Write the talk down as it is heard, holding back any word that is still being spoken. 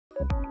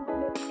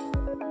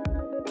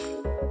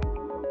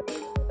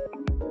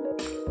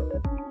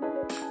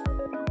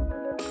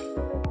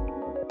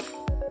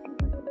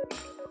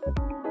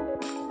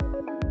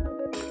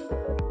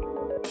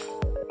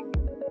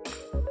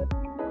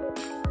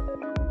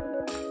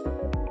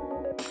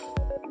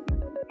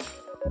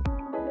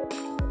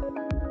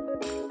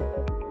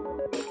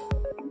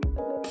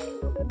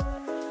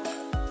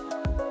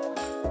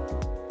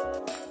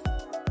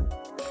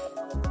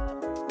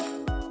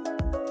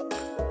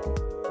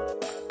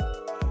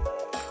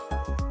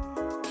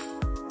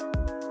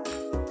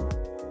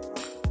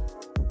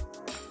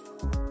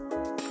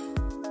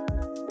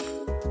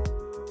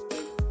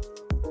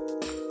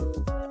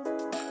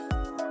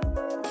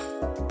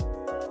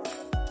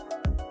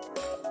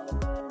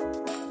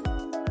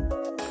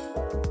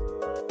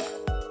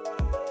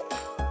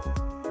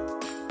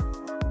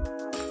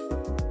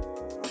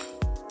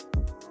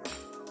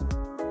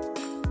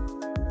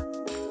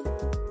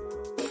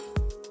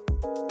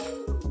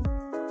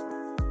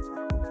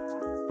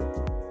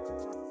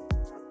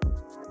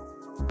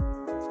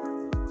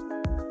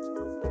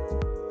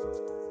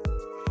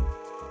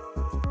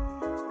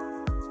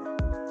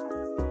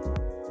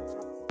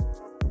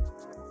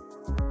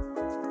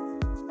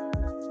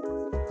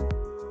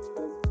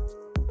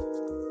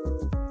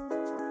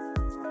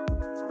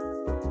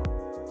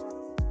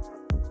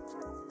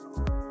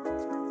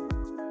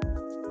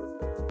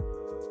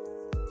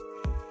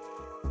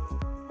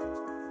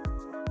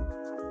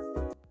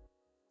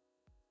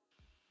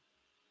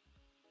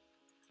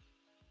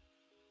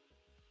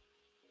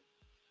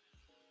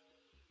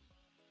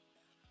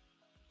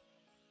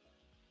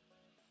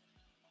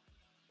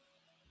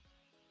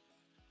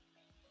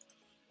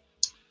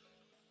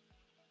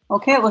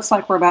Okay, it looks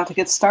like we're about to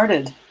get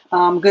started.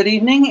 Good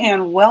evening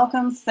and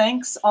welcome.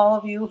 Thanks all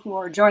of you who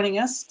are joining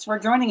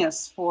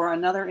us for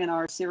another in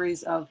our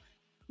series of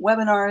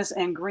webinars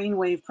and Green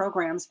Wave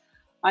programs.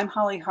 I'm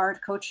Holly Hart,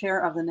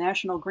 co-chair of the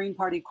National Green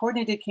Party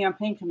Coordinated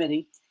Campaign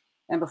Committee.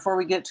 And before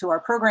we get to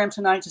our program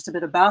tonight, just a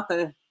bit about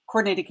the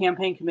Coordinated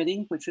Campaign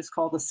Committee, which is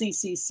called the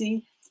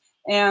CCC,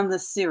 and the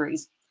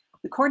series.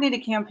 The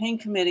Coordinated Campaign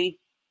Committee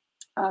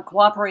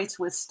cooperates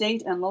with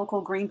state and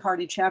local Green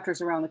Party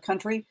chapters around the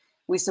country.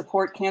 We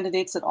support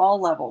candidates at all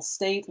levels,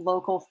 state,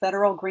 local,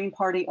 federal Green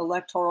Party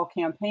electoral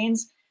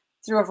campaigns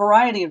through a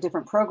variety of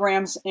different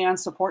programs and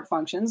support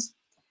functions.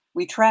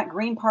 We track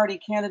Green Party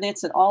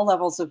candidates at all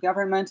levels of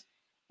government,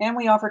 and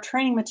we offer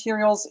training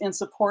materials in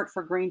support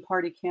for Green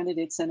Party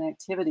candidates and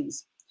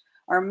activities.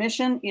 Our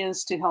mission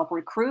is to help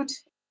recruit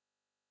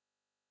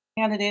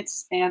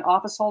candidates and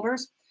office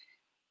holders.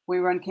 We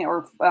run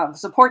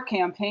support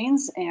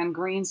campaigns and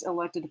Greens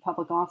elected to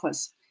public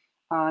office.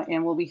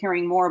 And we'll be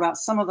hearing more about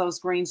some of those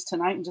Greens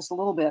tonight in just a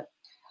little bit.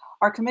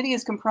 Our committee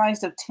is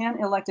comprised of 10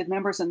 elected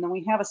members, and then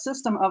we have a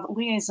system of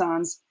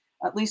liaisons,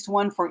 at least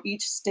one for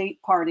each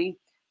state party,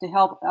 to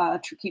help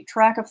keep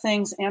track of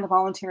things and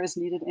volunteer as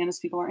needed and as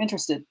people are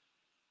interested.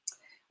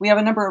 We have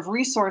a number of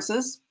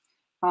resources,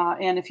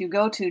 and if you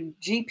go to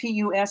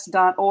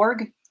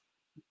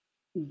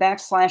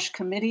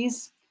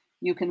gpus.org/committees,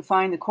 you can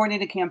find the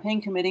Coordinated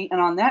Campaign Committee, and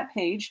on that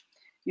page,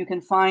 you can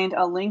find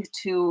a link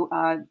to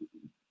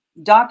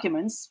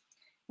documents.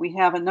 We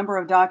have a number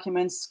of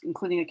documents,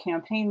 including a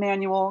campaign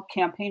manual,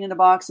 campaign in a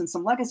box, and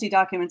some legacy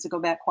documents that go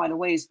back quite a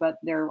ways, but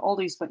they're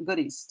oldies but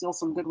goodies. Still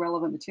some good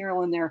relevant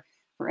material in there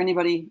for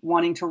anybody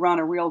wanting to run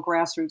a real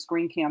grassroots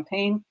green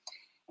campaign.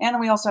 And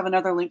we also have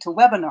another link to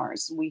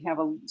webinars. We have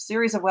a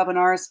series of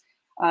webinars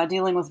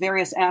dealing with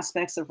various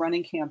aspects of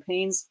running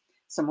campaigns,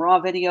 some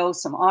raw videos,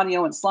 some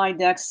audio and slide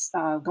decks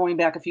going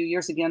back a few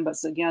years again, but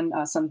again,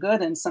 some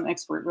good and some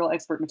real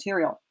expert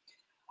material.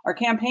 Our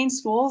campaign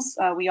schools,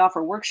 we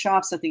offer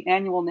workshops at the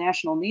annual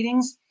national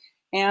meetings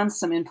and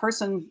some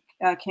in-person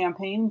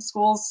campaign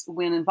schools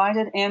when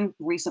invited, and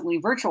recently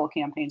virtual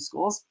campaign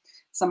schools,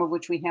 some of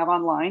which we have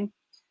online.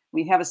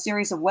 We have a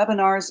series of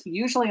webinars,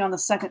 usually on the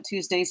second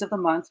Tuesdays of the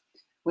month,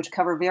 which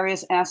cover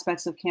various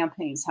aspects of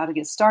campaigns: how to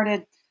get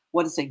started,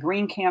 what is a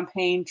green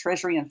campaign,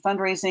 treasury and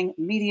fundraising,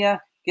 media,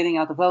 getting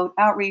out the vote,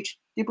 outreach,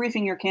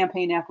 debriefing your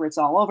campaign after it's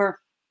all over.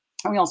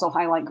 And we also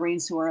highlight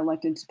Greens who are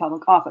elected to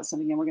public office.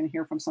 And again, we're going to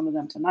hear from some of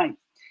them tonight.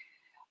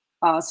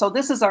 So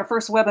this is our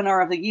first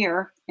webinar of the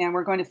year, and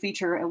we're going to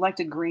feature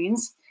elected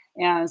Greens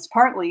as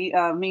partly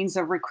a means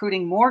of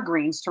recruiting more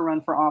Greens to run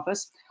for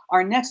office.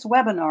 Our next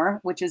webinar,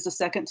 which is the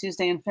second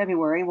Tuesday in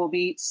February, will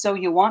be So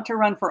You Want to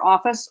Run for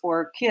Office,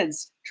 or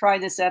Kids, Try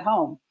This at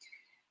Home.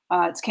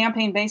 It's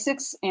campaign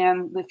basics,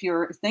 and if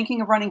you're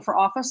thinking of running for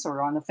office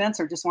or on the fence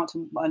or just want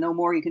to know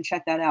more, you can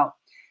check that out.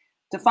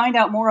 To find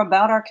out more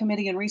about our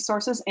committee and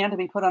resources and to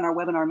be put on our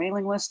webinar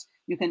mailing list,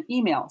 you can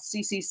email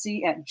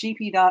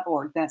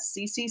ccc@gp.org. That's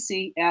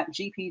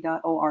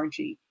ccc@gp.org.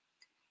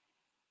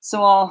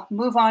 So I'll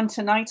move on.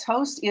 Tonight's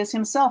host is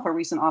himself a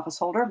recent office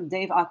holder,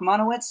 Dave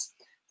Ochmanowicz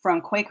from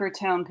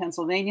Quakertown,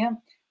 Pennsylvania,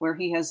 where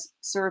he has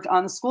served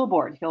on the school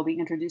board. He'll be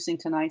introducing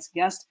tonight's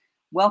guest.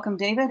 Welcome,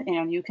 David,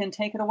 and you can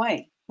take it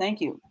away. Thank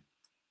you.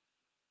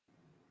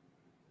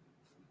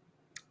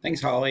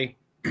 Thanks, Holly.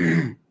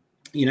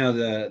 You know,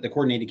 the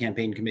Coordinated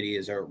Campaign Committee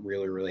is a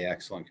really, really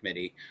excellent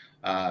committee.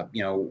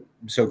 You know,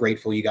 so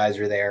grateful you guys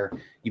are there.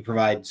 You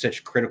provide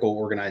such critical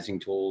organizing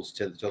tools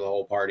to the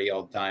whole party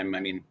all the time. I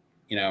mean,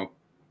 you know,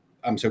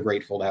 I'm so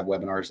grateful to have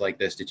webinars like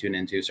this to tune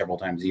into several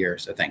times a year.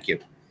 So thank you.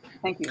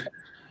 Thank you.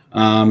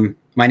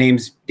 My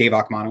name's Dave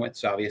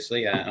Ochmanowicz,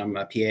 obviously. I'm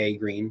a PA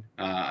Green.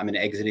 I'm an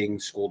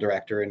exiting school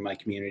director in my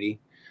community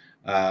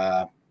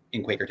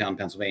in Quakertown,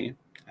 Pennsylvania.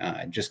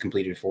 I just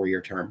completed a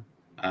 4-year term.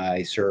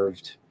 I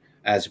served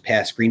as a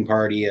past Green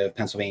Party of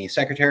Pennsylvania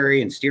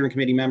secretary and steering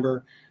committee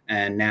member.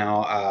 And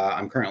now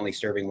I'm currently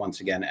serving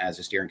once again as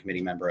a steering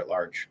committee member at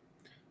large.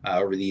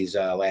 Over these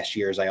last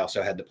years, I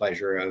also had the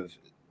pleasure of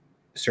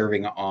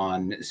serving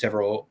on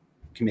several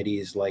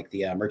committees like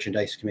the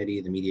merchandise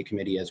committee, the media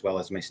committee, as well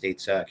as my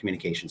state's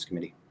communications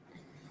committee.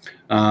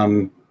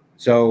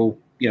 So,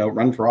 you know,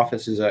 run for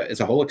office is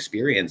a whole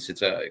experience.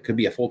 It could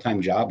be a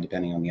full-time job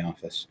depending on the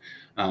office.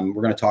 We're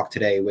going to talk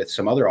today with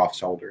some other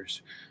office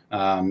holders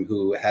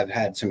who have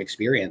had some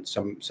experience,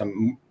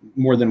 some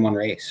more than one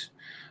race.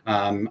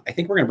 I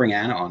think we're going to bring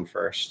Anna on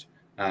first.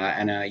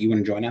 Anna, you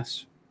want to join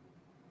us?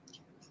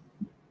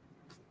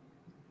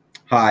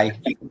 Hi.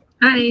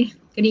 Hi.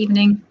 Good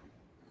evening.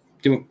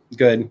 Doing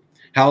good.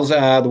 How's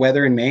the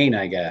weather in Maine,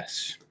 I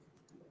guess?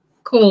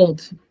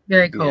 Cold.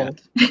 Very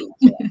cold. Yeah.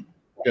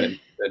 Good.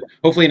 Good.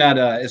 Hopefully not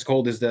as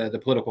cold as the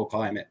political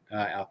climate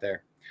out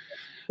there.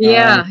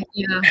 Yeah.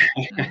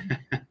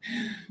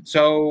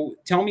 So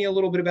tell me a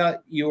little bit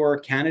about your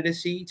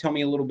candidacy. Tell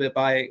me a little bit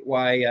by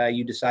why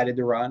you decided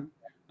to run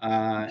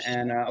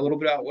and a little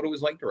bit about what it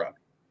was like to run.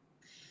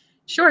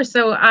 Sure.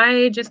 So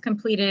I just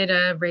completed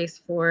a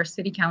race for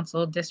City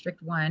Council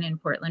District 1 in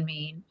Portland,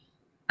 Maine.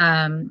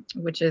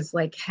 which is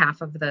like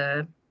half of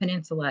the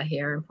peninsula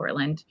here in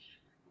Portland.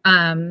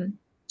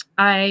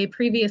 I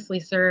previously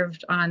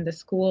served on the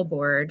school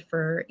board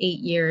for 8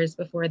 years.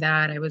 Before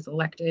that, I was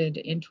elected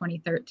in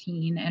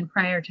 2013. And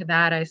prior to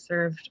that, I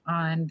served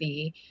on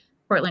the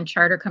Portland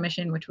Charter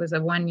Commission, which was a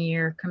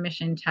 1-year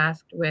commission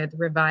tasked with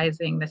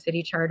revising the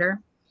city charter.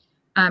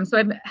 So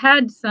I've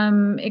had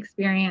some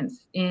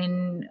experience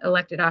in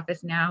elected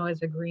office now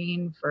as a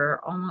Green for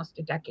almost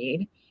a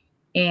decade.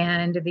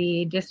 And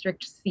the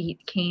district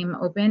seat came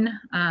open.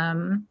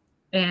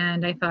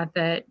 And I thought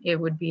that it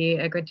would be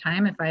a good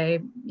time if I,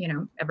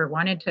 ever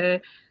wanted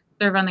to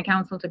serve on the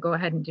council to go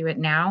ahead and do it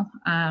now.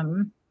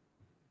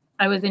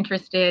 I was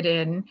interested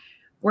in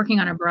working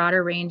on a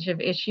broader range of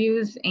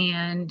issues,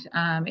 and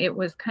it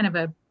was kind of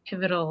a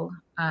pivotal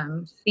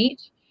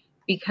seat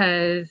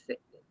because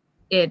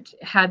it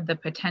had the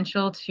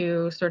potential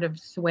to sort of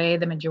sway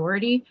the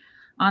majority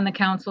on the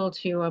council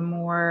to a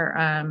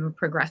more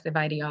progressive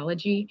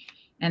ideology.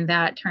 And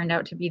that turned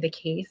out to be the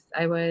case.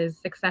 I was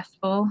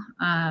successful.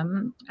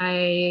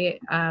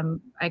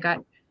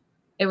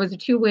 It was a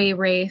two-way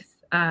race.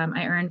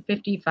 I earned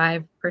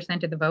 55%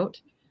 of the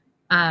vote.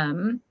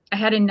 I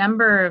had a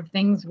number of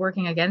things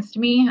working against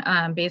me,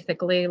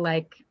 basically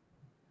like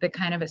the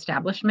kind of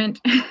establishment.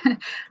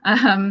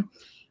 A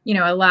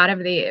lot of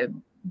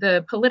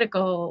the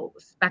political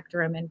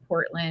spectrum in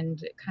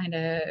Portland kind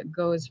of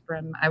goes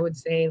from, I would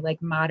say, like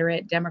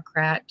moderate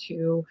Democrat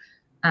to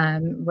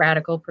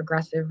radical,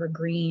 progressive, or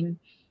Green,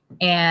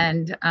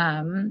 and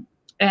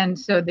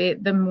so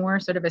the more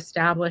sort of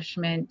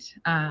establishment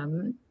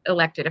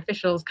elected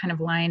officials kind of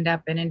lined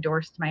up and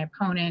endorsed my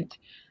opponent.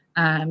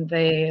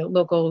 The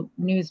local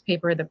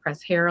newspaper, the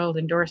Press Herald,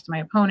 endorsed my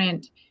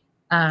opponent.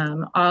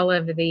 All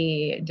of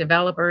the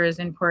developers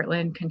in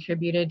Portland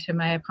contributed to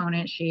my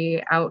opponent.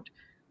 She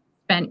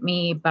outspent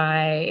me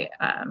by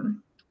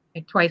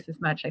like twice as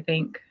much, I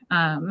think.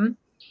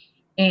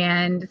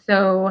 And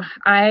so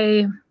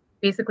I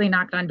basically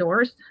knocked on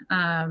doors.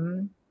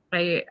 I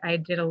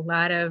did a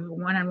lot of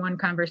one-on-one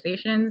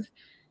conversations.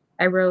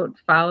 I wrote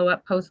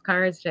follow-up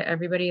postcards to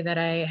everybody that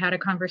I had a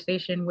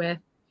conversation with.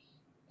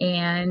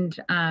 And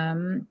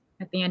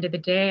at the end of the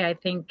day, I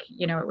think,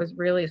 it was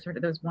really sort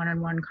of those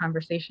one-on-one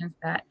conversations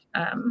that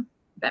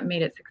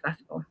made it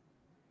successful.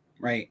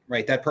 Right.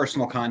 That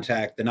personal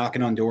contact, the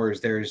knocking on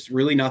doors, there's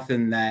really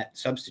nothing that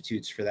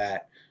substitutes for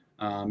that.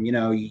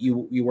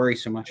 You worry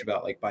so much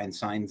about like buying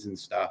signs and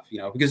stuff,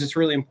 because it's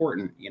really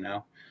important,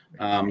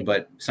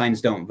 but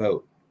signs don't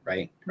vote.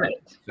 Right.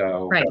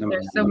 So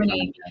there's so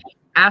many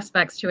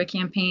aspects to a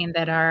campaign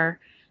that are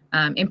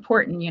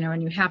important,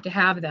 and you have to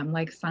have them,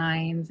 like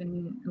signs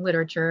and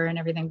literature and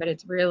everything. But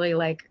it's really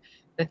like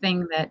the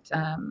thing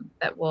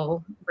that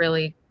will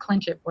really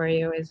clinch it for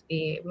you is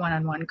the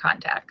one-on-one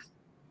contacts.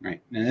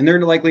 Right. And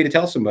they're likely to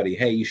tell somebody,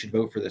 hey, you should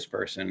vote for this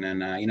person.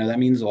 And, that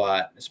means a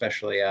lot,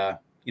 especially,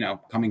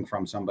 coming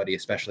from somebody,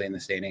 especially in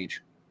this day and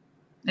age.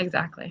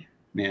 Exactly.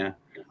 Yeah.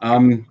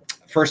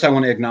 First, I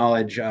want to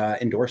acknowledge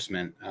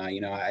endorsement.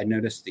 I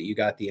noticed that you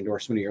got the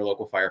endorsement of your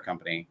local fire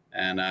company.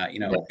 And,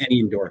 any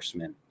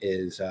endorsement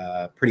is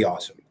pretty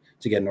awesome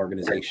to get an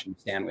organization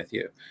to stand with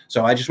you.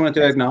 So I just wanted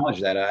to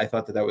acknowledge that. I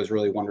thought that was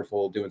really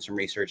wonderful doing some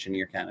research into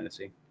your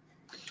candidacy.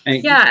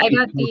 I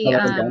got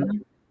the,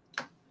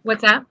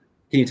 what's that?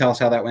 Can you tell us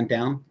how that went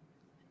down?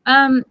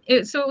 So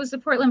it was the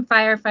Portland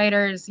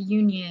Firefighters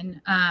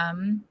Union.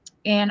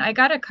 And I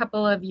got a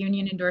couple of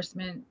union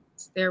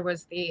endorsements. There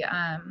was the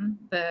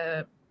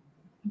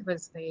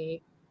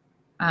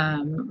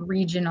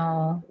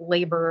Regional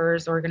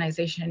Laborers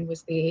Organization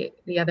was the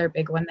other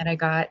big one that I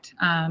got.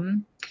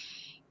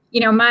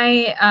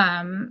 My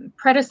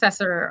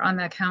predecessor on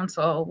the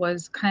council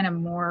was kind of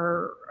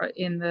more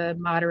in the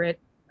moderate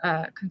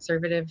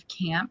conservative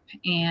camp,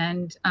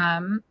 and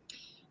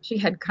she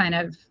had kind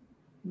of,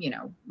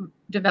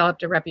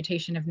 developed a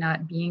reputation of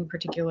not being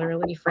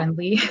particularly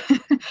friendly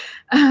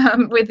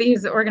with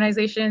these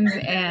organizations,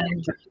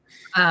 and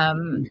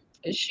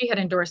she had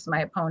endorsed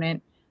my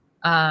opponent.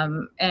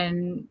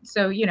 And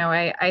so,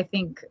 I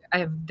think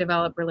I've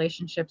developed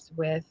relationships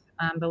with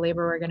the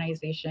labor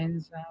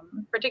organizations,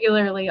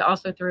 particularly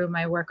also through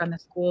my work on the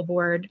school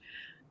board.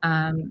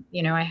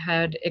 I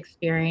had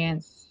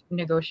experience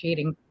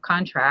negotiating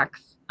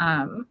contracts.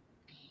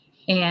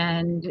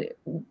 And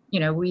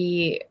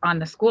we on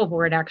the school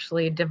board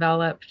actually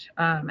developed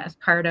as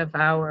part of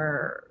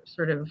our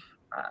sort of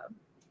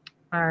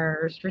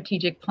our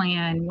strategic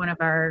plan, one of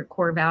our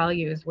core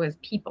values was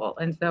people.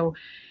 And so,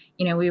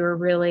 we were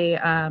really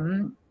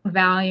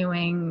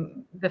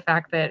valuing the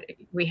fact that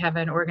we have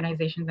an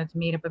organization that's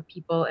made up of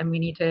people, and we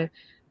need to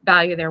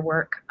value their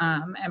work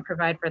and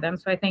provide for them.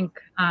 So I think,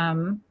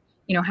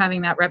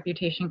 having that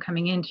reputation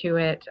coming into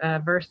it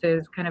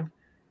versus kind of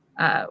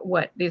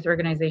what these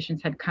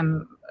organizations had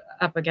come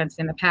up against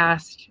in the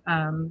past,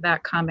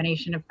 that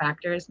combination of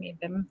factors made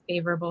them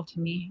favorable to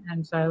me.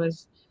 And so I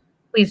was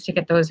pleased to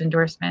get those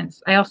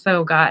endorsements. I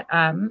also got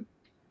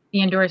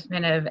the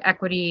endorsement of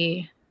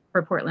equity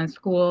for Portland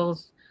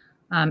schools.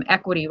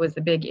 Equity was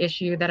the big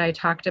issue that I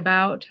talked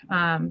about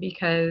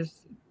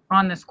because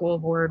on the school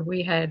board,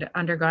 we had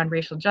undergone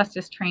racial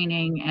justice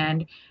training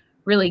and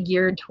really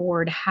geared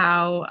toward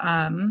how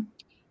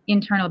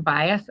internal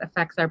bias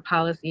affects our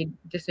policy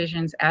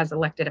decisions as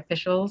elected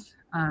officials.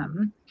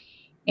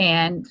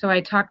 And so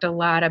I talked a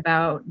lot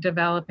about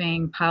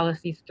developing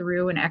policies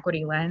through an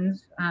equity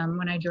lens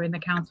when I joined the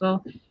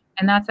council.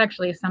 And that's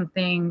actually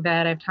something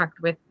that I've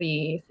talked with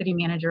the city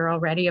manager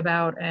already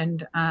about.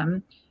 And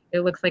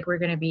it looks like we're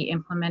going to be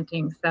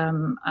implementing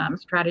some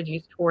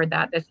strategies toward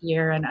that this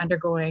year and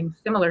undergoing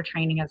similar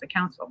training as a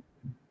council.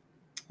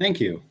 Thank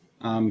you.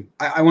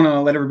 I want to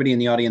let everybody in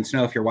the audience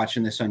know, if you're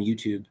watching this on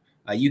YouTube,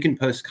 you can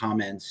post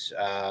comments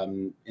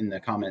in the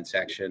comment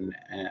section,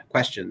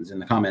 questions in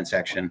the comment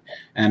section,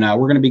 and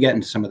we're going to be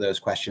getting to some of those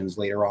questions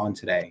later on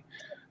today.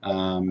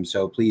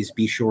 So please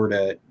be sure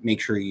to make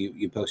sure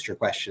you post your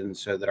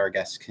questions so that our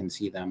guests can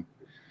see them.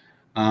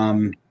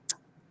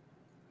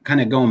 Kind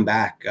of going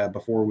back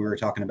before we were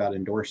talking about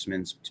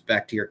endorsements,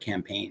 back to your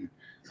campaign.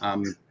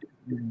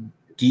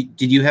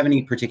 Did you have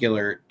any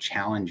particular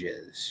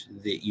challenges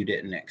that you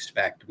didn't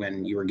expect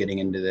when you were getting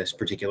into this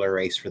particular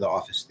race for the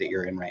office that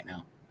you're in right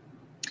now?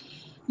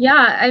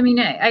 Yeah, I mean,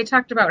 I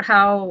talked about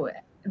how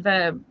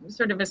the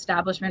sort of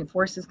establishment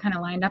forces kind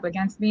of lined up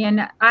against me.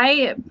 And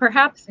I,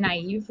 perhaps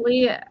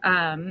naively,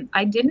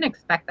 I didn't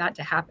expect that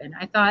to happen.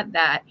 I thought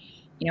that,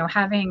 you know,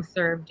 having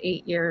served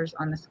 8 years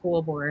on the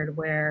school board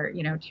where,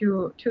 you know,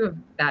 two of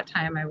that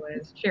time I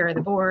was chair of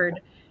the board,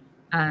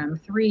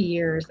 3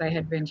 years I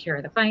had been chair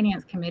of the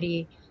finance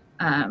committee.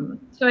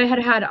 So I had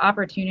had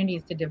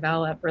opportunities to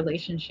develop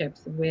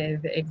relationships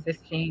with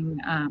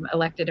existing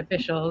elected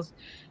officials.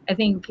 I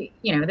think,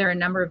 you know, there are a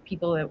number of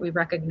people that we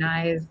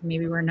recognize,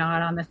 maybe we're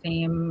not on the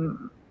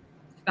same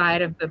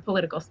side of the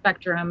political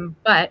spectrum,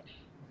 but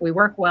we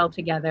work well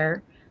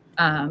together.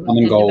 And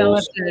we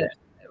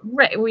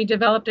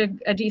developed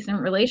a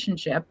decent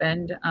relationship,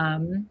 and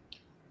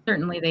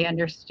certainly they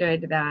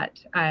understood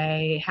that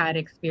I had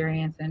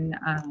experience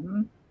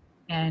and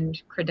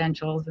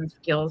credentials and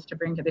skills to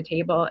bring to the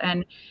table.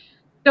 And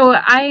so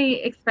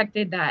I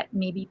expected that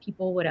maybe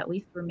people would at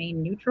least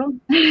remain neutral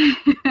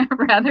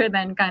rather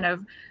than kind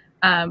of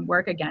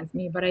work against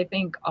me. But I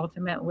think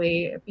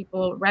ultimately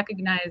people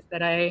recognize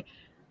that I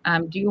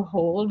do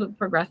hold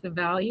progressive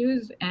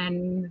values,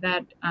 and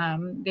that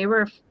they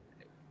were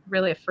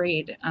really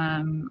afraid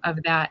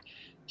of that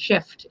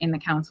shift in the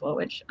council,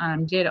 which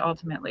did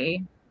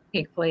ultimately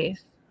take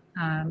place.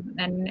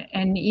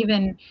 And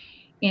even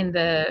in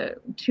the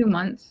 2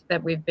 months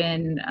that we've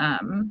been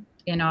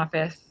in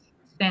office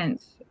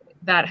since,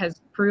 that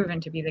has proven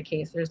to be the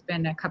case. There's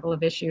been a couple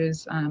of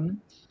issues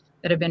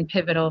that have been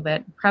pivotal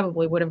that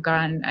probably would have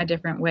gone a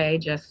different way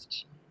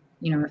just,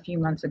 you know, a few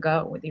months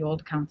ago with the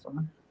old council.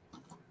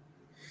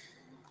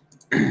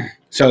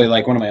 So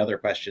like one of my other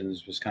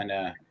questions was kind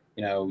of,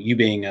 you know, you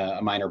being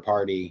a minor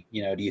party,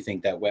 you know, do you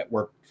think that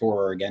worked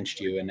for or against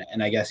you?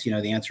 And I guess, you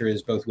know, the answer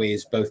is both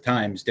ways, both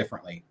times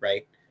differently,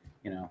 right?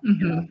 You know?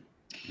 Mm-hmm.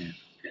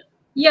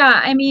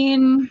 Yeah, I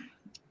mean,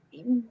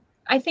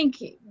 I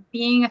think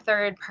being a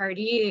third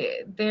party,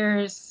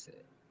 there's,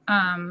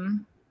 I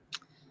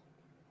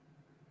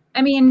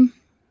mean,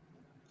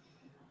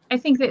 I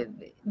think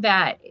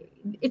that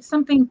it's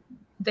something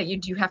that you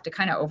do have to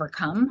kind of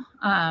overcome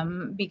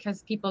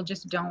because people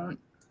just don't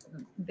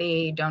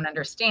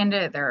understand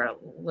it. They're a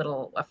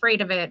little afraid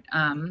of it.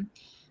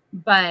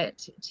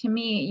 But to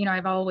me, you know,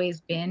 I've always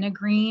been a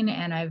Green,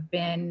 and I've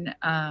been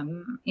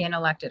in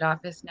elected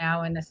office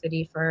now in the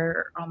city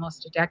for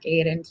almost a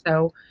decade. And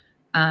so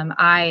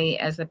I,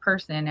 as a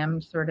person,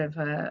 am sort of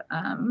a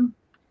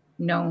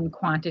known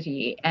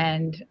quantity.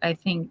 And I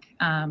think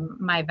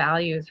my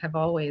values have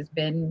always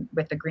been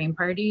with the Green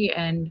Party,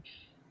 and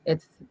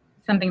it's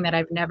something that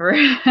I've never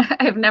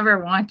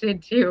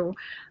wanted to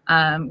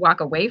walk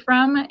away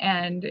from.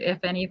 And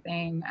if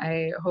anything,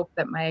 I hope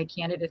that my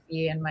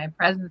candidacy and my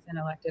presence in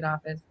elected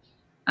office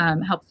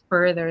helps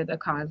further the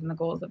cause and the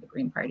goals of the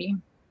Green Party.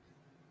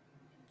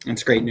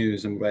 That's great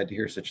news. I'm glad to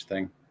hear such a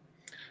thing.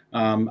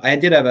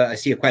 I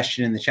see a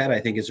question in the chat I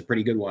think is a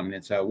pretty good one.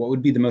 It's what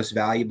would be the most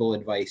valuable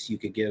advice you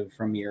could give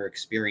from your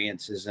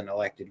experience as an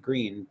elected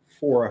Green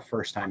for a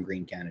first-time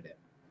Green candidate?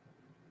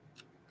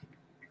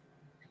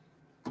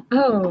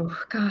 Oh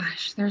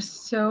gosh, there's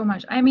so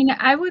much. I mean,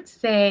 I would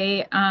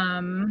say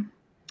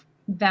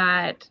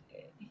that,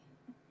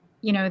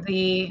 you know,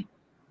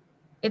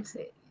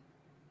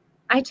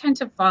 I tend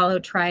to follow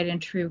tried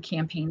and true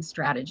campaign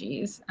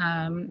strategies.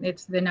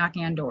 It's the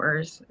knocking on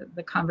doors,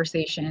 the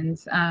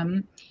conversations.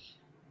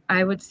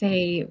 I would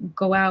say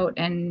go out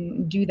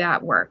and do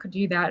that work,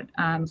 do that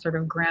sort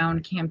of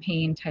ground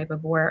campaign type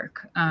of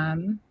work.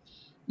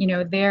 You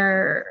know,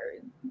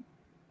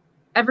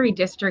 every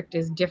district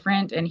is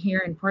different. And here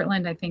in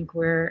Portland, I think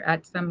we're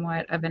at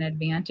somewhat of an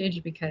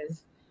advantage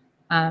because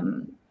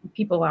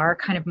people are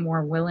kind of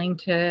more willing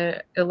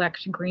to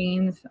elect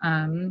Greens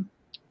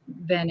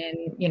than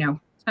in, you know,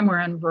 somewhere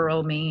in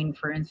rural Maine,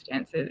 for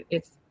instance.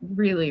 It's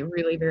really,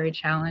 really very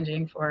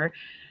challenging for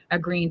a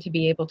Green to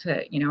be able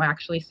to, you know,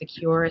 actually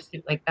secure a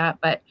seat like that.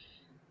 But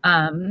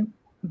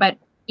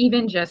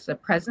even just a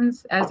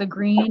presence as a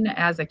Green,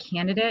 as a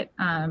candidate,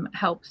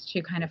 helps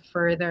to kind of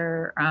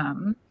further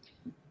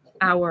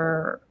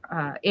our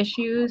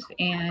issues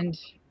and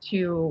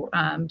to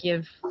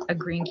give a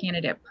Green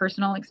candidate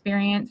personal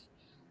experience.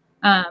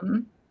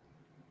 And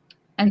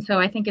so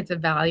I think it's a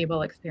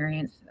valuable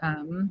experience,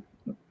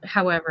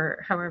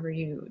 however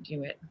you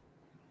do it.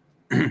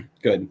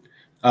 Good.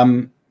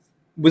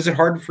 Was it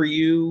hard for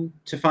you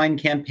to find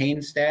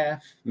campaign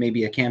staff,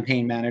 maybe a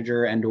campaign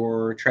manager and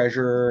or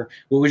treasurer?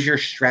 What was your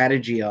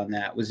strategy on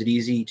that? Was it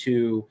easy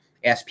to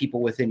ask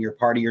people within your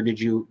party, or did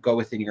you go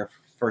within your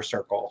first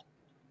circle?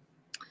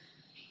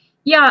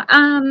 Yeah,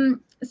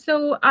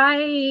 so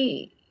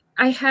I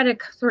had a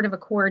sort of a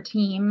core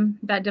team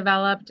that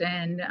developed,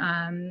 and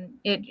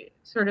it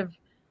sort of,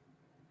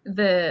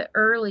 the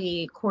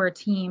early core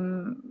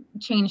team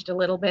changed a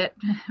little bit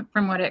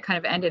from what it kind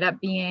of ended up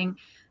being.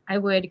 I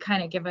would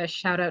kind of give a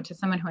shout out to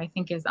someone who I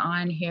think is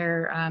on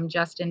here,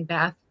 Justin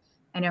Beth.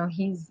 I know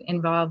he's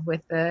involved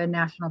with the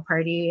National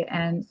Party,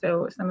 and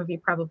so some of you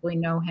probably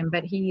know him,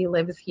 but he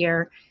lives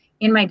here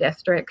in my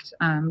district,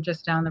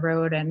 just down the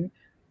road, and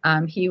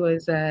he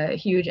was a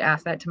huge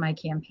asset to my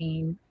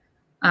campaign.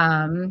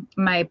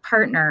 My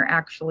partner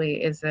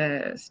actually is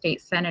a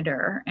state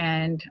senator,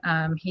 and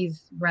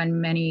he's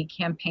run many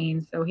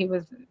campaigns, so he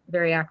was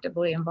very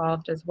actively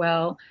involved as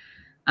well.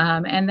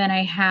 And then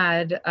I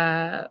had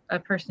a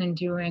person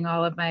doing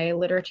all of my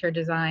literature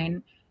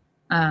design,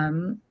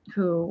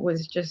 who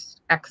was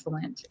just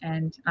excellent,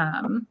 and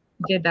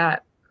did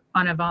that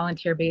on a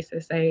volunteer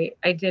basis. I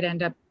did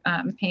end up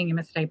paying him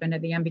a stipend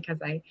at the end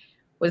because I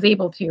was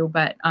able to,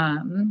 but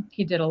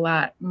he did a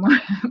lot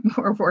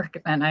more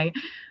work than I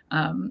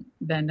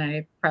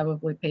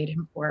probably paid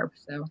him for.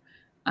 So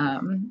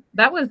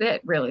that was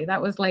it, really.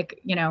 That was like,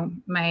 you know,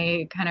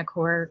 my kind of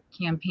core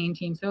campaign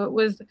team. So it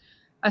was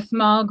a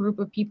small group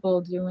of people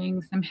doing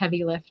some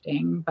heavy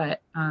lifting,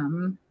 but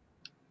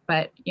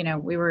you know,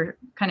 we were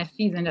kind of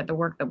seasoned at the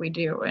work that we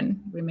do, and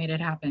we made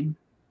it happen.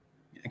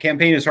 A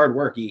campaign is hard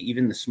work,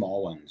 even the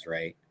small ones,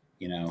 right?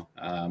 You know,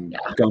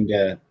 going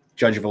to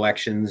judge of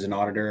elections and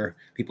auditor,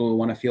 people who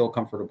want to feel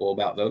comfortable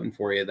about voting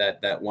for you,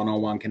 that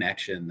one-on-one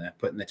connection, that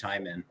putting the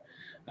time in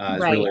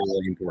is really,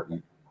 really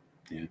important.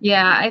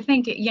 Yeah, I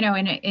think, you know,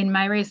 in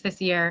my race this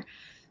year,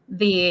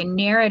 the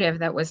narrative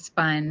that was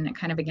spun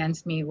kind of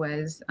against me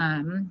was,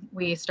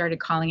 we started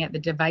calling it the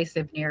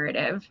divisive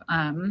narrative.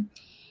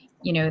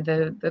 You know,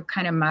 the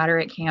kind of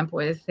moderate camp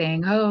was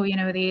saying, oh, you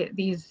know,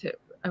 these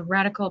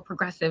radical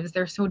progressives,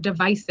 they're so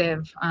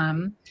divisive.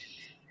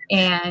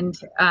 And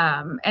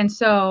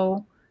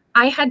so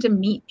I had to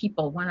meet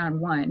people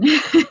one-on-one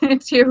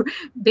to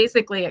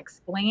basically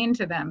explain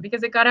to them,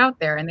 because it got out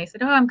there and they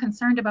said, oh, I'm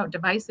concerned about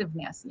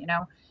divisiveness, you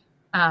know?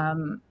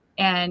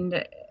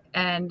 And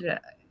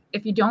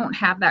if you don't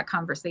have that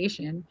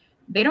conversation,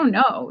 they don't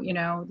know, you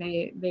know,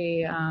 they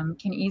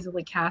can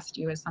easily cast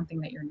you as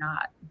something that you're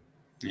not.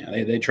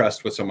 Yeah, they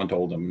trust what someone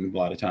told them a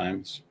lot of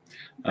times.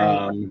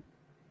 Right.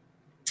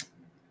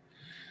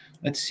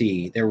 Let's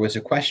see. There was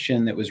a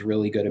question that was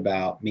really good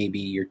about maybe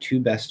your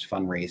 2 best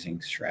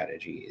fundraising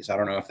strategies. I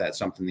don't know if that's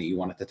something that you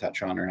wanted to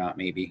touch on or not,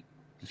 maybe.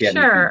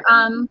 Sure.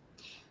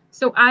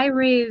 So I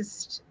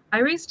raised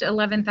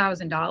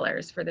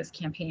 $11,000 for this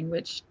campaign,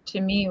 which to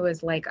me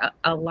was like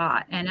a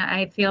lot. And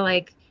I feel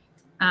like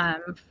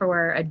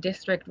for a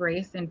district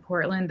race in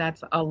Portland,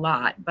 that's a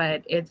lot,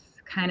 but it's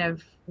kind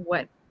of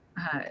what,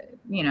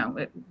 you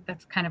know,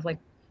 that's kind of like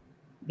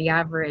the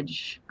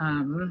average,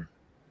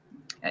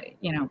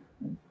 you know,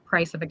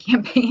 price of a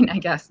campaign, I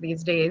guess,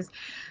 these days.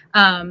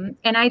 And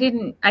I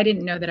didn't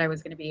know that I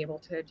was going to be able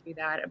to do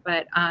that,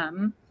 but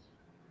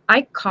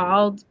I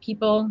called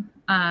people.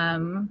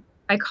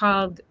 I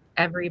called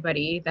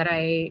everybody that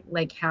I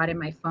had in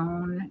my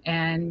phone,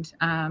 and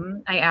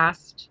I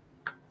asked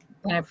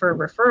for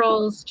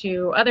referrals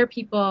to other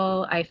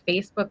people. I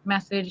Facebook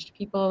messaged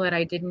people that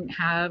I didn't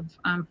have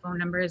phone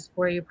numbers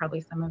for. You,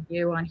 probably some of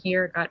you on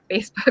here got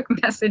Facebook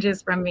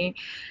messages from me.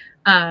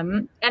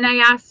 And I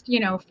asked, you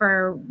know,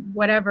 for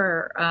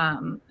whatever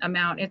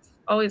amount. It's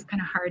always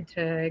kind of hard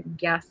to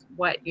guess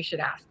what you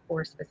should ask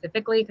for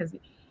specifically, because,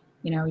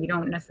 you know, you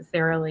don't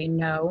necessarily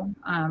know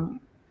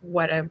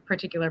what a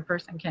particular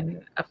person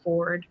can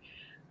afford.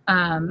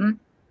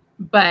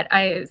 But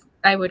I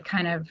would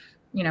kind of,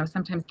 you know,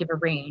 sometimes give a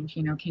range,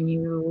 you know, can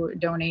you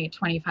donate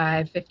 $25,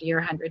 $50,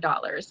 or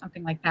 $100,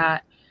 something like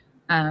that.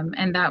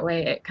 And that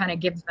way it kind of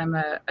gives them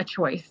a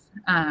choice.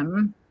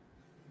 And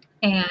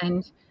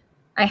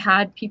I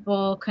had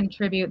people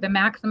contribute. The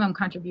maximum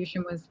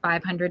contribution was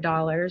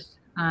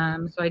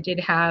 $500. So I did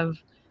have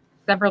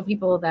several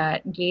people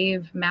that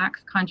gave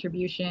max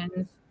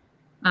contributions.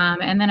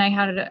 And then I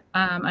had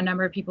a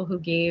number of people who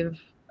gave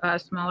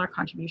smaller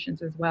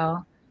contributions as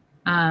well.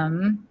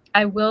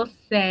 I will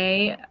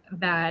say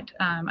that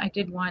I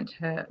did want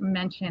to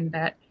mention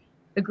that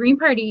the Green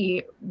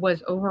Party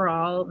was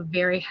overall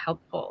very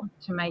helpful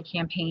to my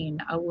campaign.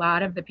 A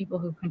lot of the people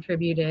who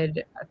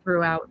contributed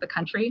throughout the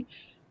country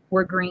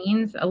were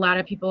Greens. A lot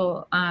of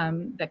people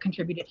that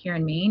contributed here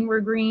in Maine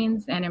were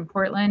Greens, and in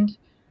Portland,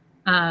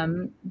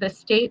 The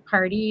state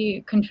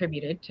party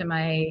contributed to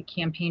my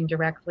campaign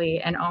directly,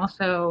 and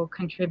also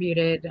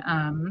contributed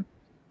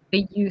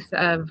the use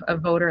of a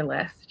voter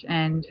list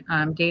and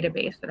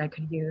database that I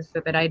could use,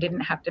 so that I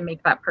didn't have to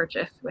make that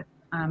purchase with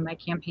my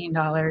campaign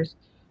dollars.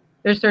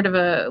 There's sort of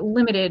a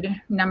limited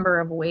number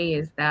of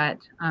ways that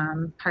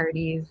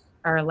parties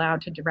are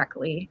allowed to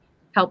directly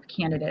help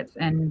candidates,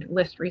 and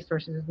list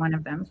resources is one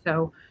of them.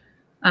 So,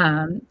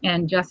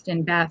 and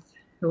Justin Beth,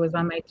 who was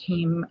on my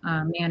team,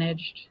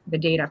 managed the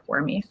data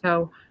for me.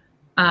 So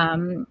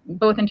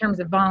both in terms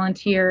of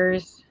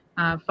volunteers,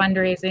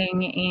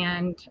 fundraising,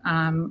 and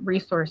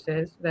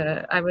resources,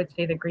 I would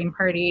say the Green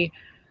Party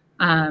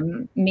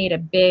made a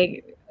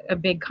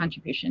big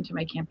contribution to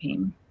my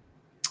campaign.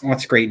 Well,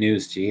 that's great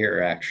news to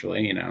hear,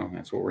 actually. You know,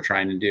 that's what we're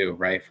trying to do,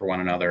 right? For one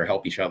another,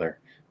 help each other.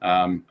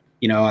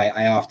 You know,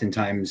 I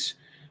oftentimes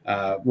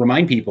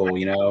remind people,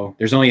 you know,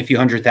 there's only a few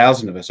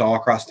 100,000 of us all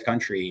across the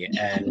country.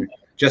 And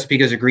just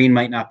because a Green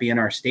might not be in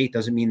our state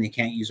doesn't mean they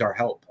can't use our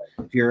help.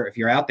 If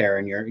you're out there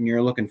and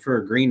you're looking for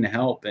a Green to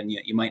help, and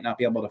you might not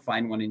be able to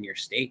find one in your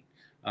state,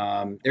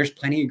 there's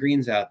plenty of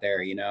Greens out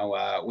there. You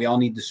know, we all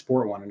need to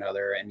support one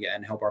another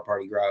and help our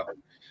party grow.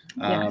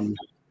 Yes.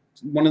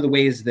 One of the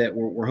ways that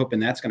we're hoping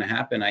that's going to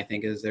happen, I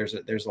think, is there's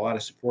a lot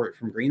of support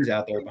from Greens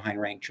out there behind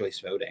ranked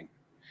choice voting.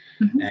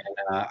 Mm-hmm. And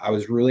I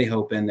was really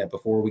hoping that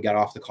before we got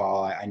off the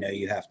call, I know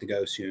you have to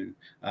go soon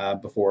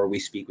before we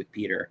speak with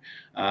Peter.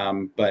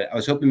 But I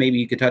was hoping maybe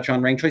you could touch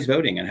on ranked choice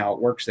voting and how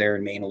it works there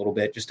in Maine a little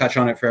bit. Just touch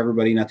on it for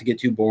everybody, not to get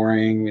too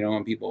boring. We don't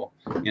want people,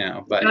 you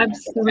know, but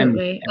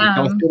absolutely. And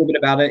tell us a little bit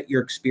about it,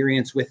 your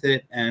experience with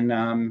it,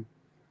 and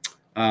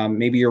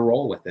maybe your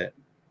role with it.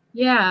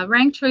 Yeah,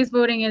 ranked choice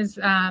voting is,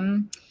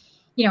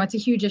 you know, it's a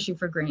huge issue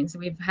for Greens.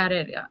 We've had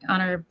it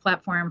on our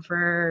platform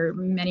for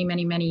many,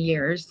 many, many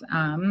years.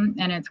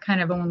 And it's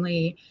kind of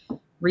only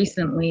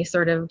recently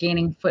sort of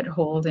gaining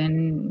foothold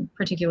in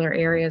particular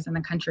areas in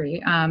the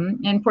country.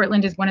 And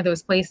Portland is one of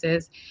those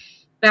places.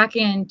 Back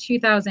in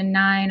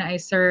 2009, I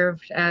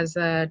served as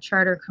a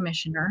charter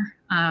commissioner.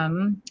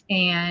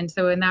 And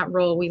so in that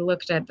role, we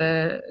looked at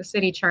the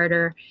city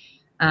charter.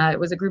 It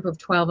was a group of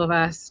 12 of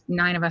us,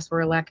 9 of us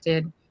were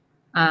elected.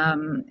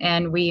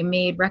 And we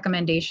made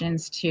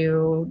recommendations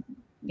to,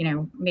 you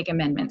know, make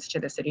amendments to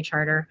the city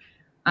charter.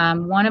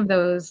 One of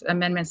those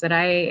amendments that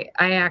I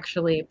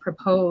actually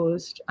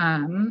proposed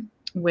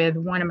with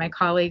one of my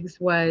colleagues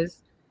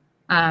was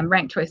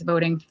ranked choice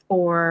voting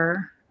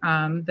for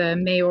the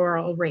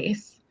mayoral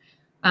race.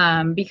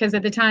 Because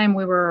at the time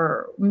we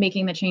were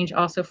making the change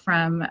also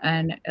from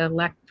an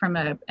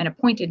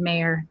appointed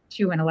mayor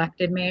to an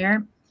elected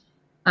mayor.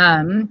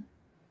 And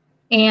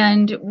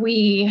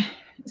we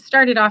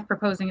started off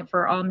proposing it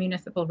for all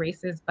municipal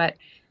races, but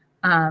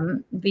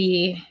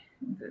the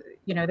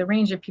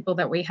range of people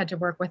that we had to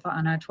work with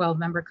on a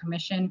 12-member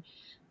commission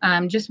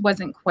just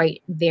wasn't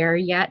quite there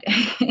yet.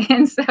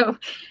 And so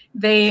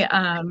we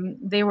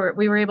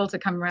were able to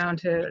come around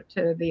to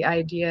the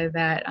idea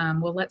that,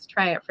 well, let's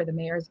try it for the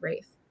mayor's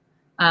race.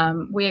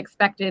 We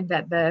expected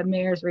that the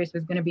mayor's race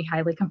was going to be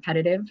highly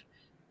competitive.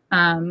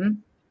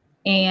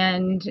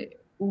 And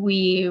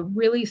we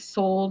really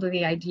sold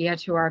the idea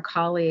to our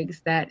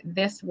colleagues that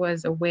this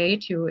was a way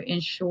to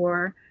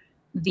ensure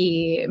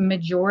the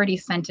majority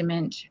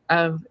sentiment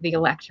of the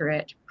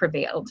electorate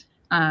prevailed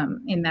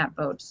in that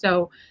vote.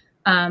 So,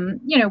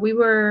 you know, we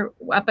were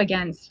up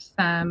against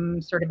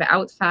some sort of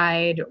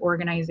outside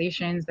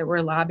organizations that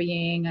were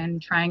lobbying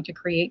and trying to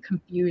create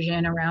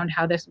confusion around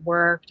how this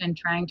worked, and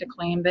trying to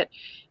claim that,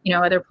 you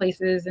know, other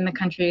places in the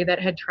country that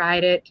had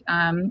tried it,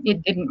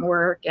 it didn't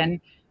work. And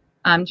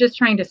just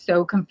trying to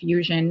sow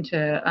confusion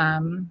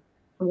to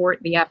thwart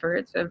the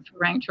efforts of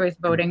ranked choice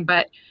voting.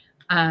 But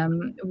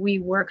we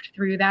worked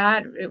through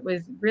that. It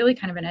was really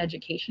kind of an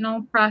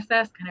educational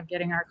process, kind of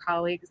getting our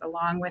colleagues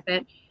along with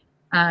it.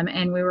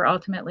 And we were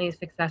ultimately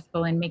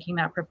successful in making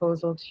that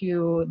proposal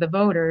to the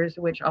voters,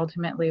 which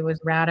ultimately was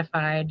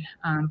ratified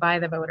by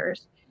the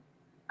voters.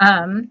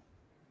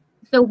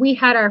 So we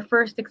had our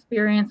first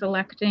experience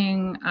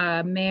electing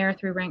mayor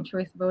through ranked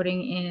choice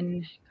voting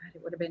in, God,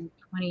 it would have been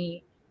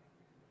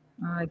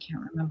I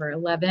can't remember,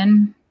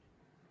 11,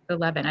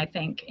 I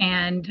think.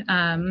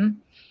 And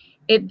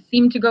it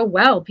seemed to go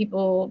well.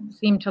 People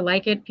seemed to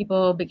like it.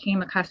 People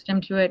became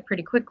accustomed to it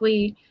pretty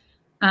quickly.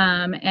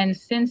 And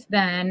since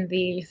then,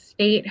 the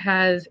state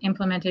has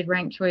implemented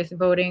ranked choice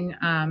voting,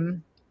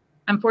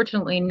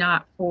 unfortunately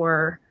not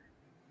for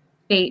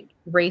state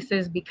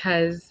races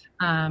because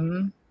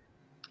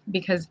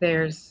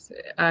there's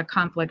a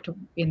conflict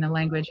in the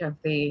language of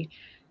the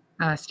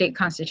state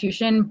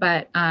constitution,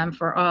 but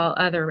for all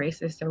other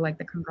races, so like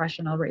the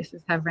congressional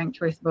races have ranked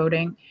choice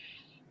voting.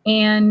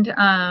 And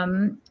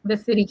the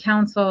city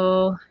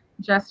council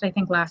just, I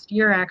think last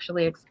year,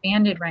 actually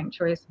expanded ranked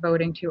choice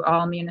voting to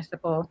all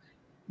municipal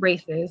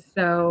races.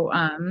 So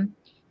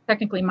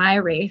technically my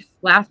race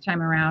last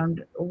time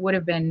around would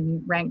have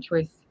been ranked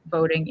choice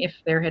voting if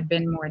there had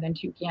been more than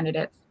 2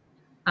 candidates.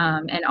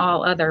 And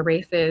all other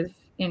races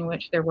in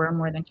which there were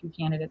more than 2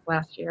 candidates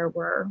last year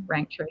were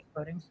ranked choice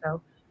voting.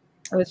 So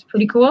it was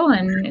pretty cool,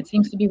 and it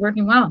seems to be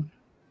working well.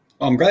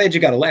 Well, I'm glad you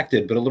got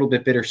elected, but a little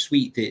bit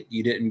bittersweet that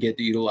you didn't get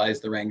to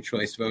utilize the ranked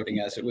choice voting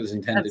as it was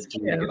intended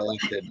for you to get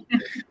elected.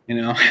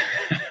 You know.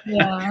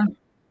 Yeah.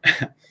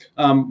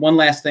 One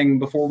last thing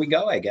before we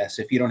go, I guess,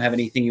 if you don't have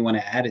anything you want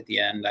to add at the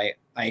end,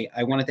 I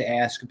wanted to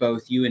ask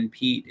both you and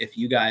Pete if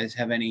you guys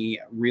have any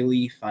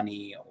really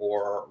funny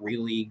or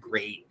really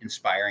great,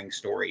 inspiring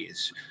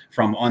stories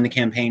from on the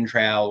campaign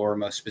trail, or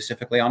most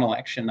specifically on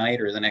election night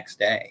or the next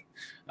day,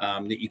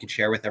 that you could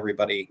share with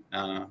everybody.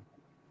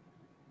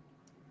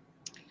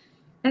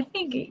 I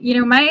think, you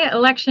know, my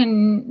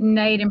election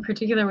night in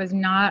particular was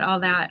not all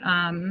that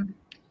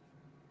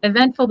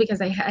eventful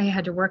because I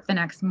had to work the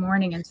next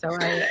morning, and so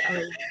I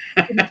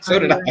so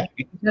did I.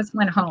 Just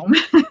went home.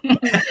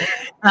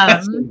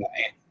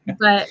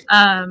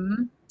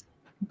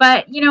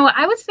 But you know,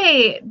 I would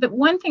say the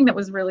one thing that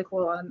was really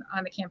cool on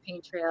the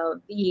campaign trail,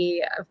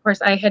 of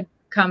course I had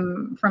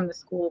come from the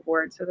school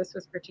board, so this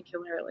was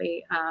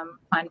particularly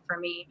fun for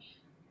me.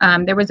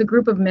 There was a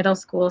group of middle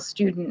school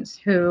students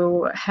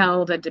who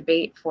held a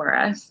debate for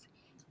us,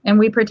 and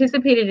we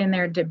participated in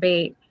their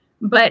debate.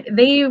 But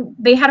they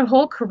had a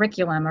whole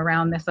curriculum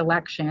around this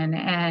election,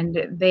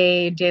 and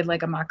they did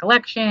like a mock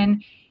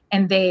election,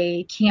 and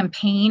they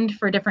campaigned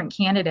for different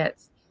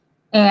candidates.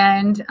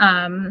 And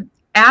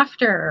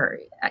after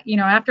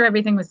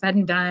everything was said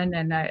and done,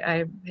 and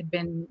I had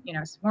been, you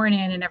know, sworn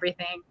in and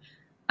everything,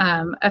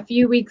 a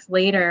few weeks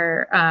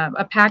later,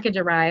 a package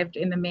arrived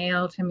in the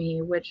mail to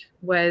me, which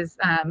was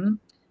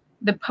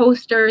the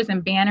posters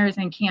and banners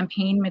and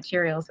campaign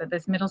materials that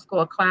this middle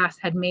school class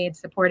had made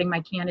supporting my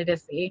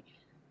candidacy.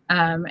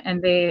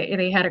 And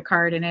they had a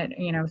card in it,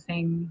 you know,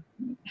 saying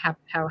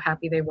how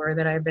happy they were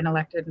that I had been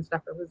elected and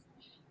stuff. It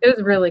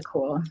was really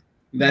cool.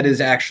 That is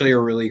actually a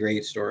really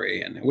great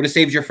story, and it would have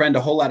saved your friend a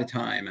whole lot of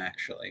time,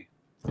 actually.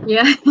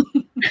 Yeah.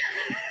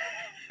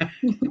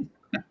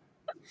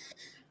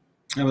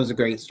 That was a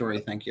great story.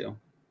 Thank you.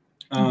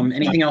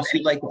 Anything else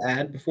you'd like to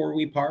add before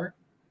we part?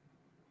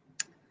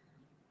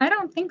 I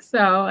don't think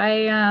so.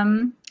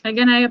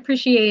 Again, I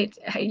appreciate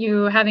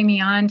you having me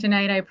on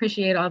tonight. I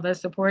appreciate all the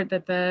support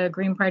that the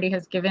Green Party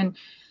has given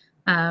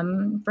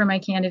for my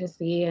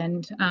candidacy,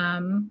 and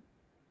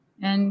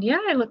yeah,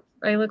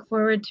 I look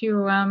forward to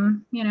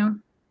you know,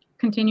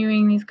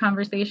 continuing these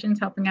conversations,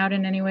 helping out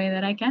in any way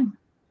that I can.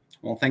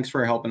 Well, thanks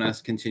for helping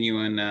us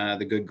continue in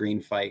the good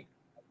green fight.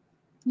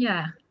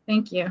 Yeah,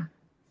 thank you.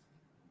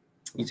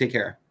 You take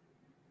care.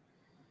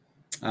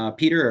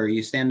 Peter, are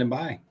you standing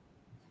by?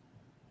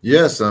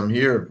 Yes, I'm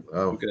here.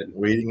 Good.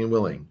 Waiting and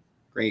willing.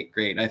 Great,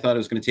 great. I thought it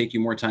was going to take you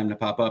more time to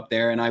pop up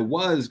there, and I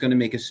was going to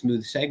make a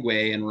smooth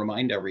segue and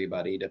remind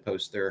everybody to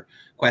post their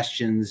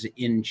questions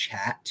in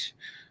chat.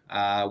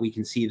 We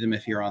can see them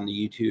if you're on the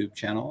YouTube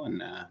channel,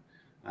 and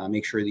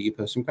make sure that you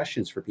post some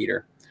questions for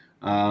Peter.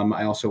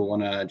 I also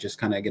want to just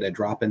kind of get a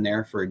drop in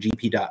there for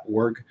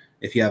gp.org.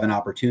 If you have an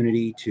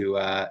opportunity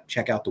to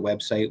check out the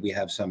website, we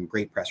have some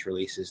great press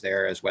releases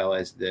there, as well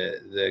as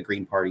the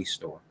Green Party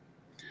store.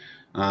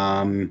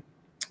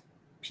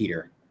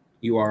 Peter,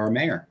 you are our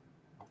mayor.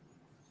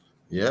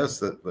 Yes,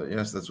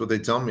 that's what they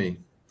tell me.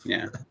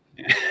 Yeah.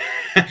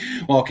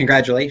 Well,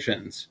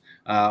 congratulations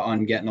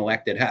on getting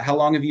elected. How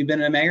long have you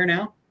been a mayor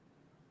now?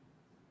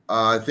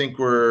 I think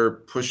we're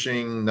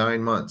pushing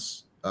 9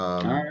 months.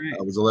 All right.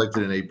 I was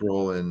elected in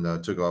April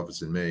and took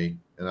office in May,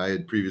 and I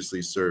had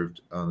previously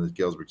served on the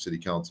Galesburg City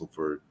Council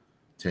for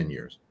 10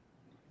 years.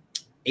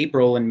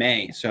 April and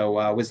May.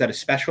 So was that a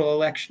special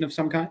election of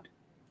some kind?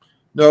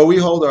 No, we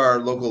hold our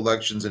local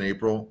elections in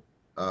April.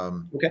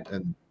 Okay.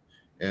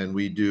 And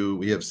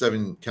we have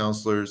 7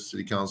 councilors,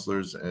 city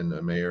councilors, and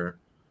a mayor.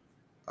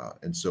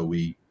 And so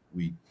we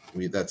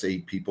that's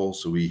 8 people.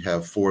 So we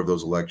have 4 of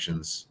those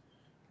elections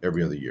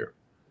every other year.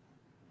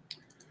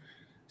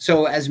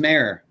 So as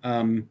mayor, I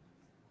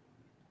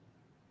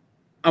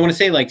want to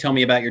say, like, tell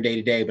me about your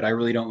day-to-day, but I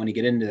really don't want to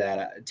get into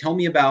that. Tell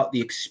me about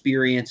the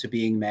experience of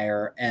being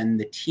mayor and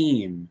the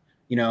team.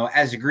 You know,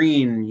 as a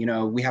Green, you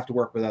know, we have to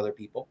work with other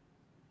people.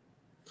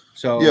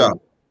 So yeah.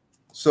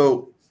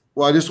 So,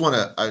 well, I just want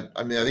to,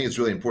 I mean, I think it's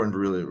really important to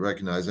really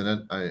recognize,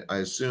 and I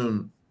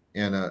assume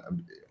Anna,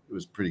 it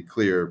was pretty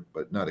clear,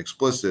 but not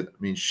explicit.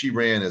 I mean, she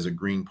ran as a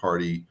Green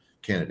Party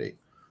candidate.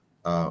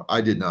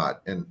 I did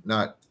not, and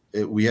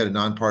we had a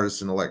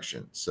nonpartisan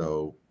election.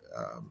 So,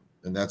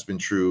 and that's been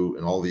true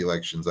in all the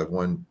elections. I've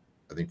won,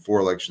 I think, 4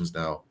 elections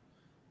now,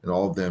 and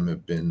all of them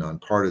have been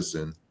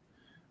nonpartisan.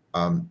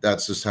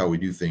 That's just how we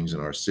do things in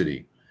our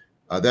city.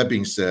 That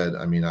being said,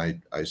 I mean,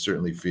 I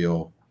certainly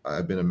feel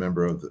I've been a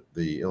member of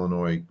the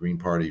Illinois Green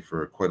Party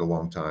for quite a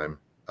long time.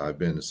 I've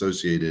been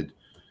associated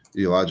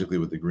ideologically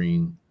with the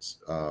Greens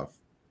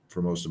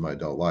for most of my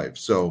adult life.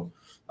 So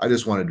I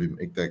just wanted to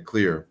make that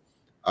clear.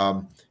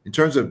 In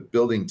terms of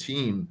building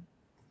team,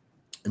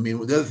 I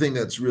mean, the other thing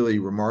that's really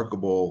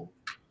remarkable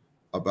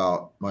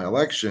about my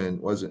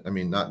election wasn't, I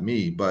mean, not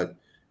me, but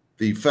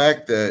the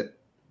fact that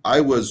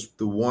I was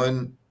the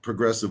one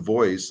progressive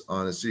voice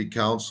on a city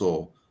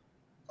council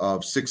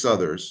of 6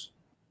 others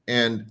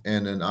and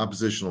an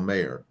oppositional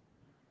mayor.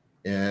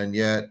 And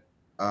yet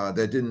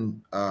that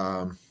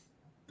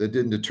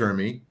didn't deter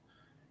me.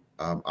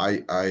 I'm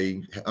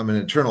an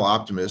eternal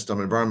optimist. I'm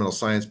an environmental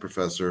science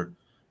professor,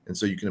 and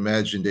so you can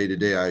imagine day to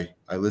day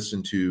I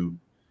listen to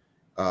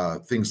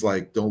things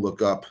like "Don't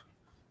Look Up"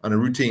 on a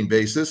routine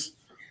basis,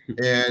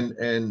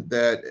 and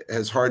that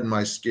has hardened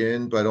my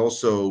skin, but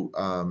also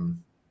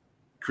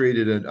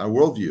created a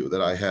worldview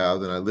that I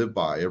have and I live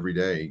by every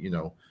day. You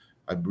know,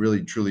 I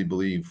really truly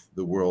believe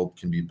the world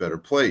can be a better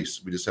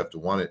place. We just have to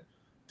want it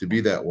to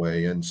be that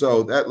way, and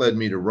so that led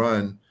me to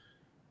run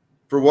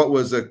for what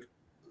was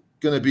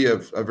going to be a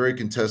very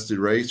contested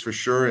race for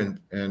sure, and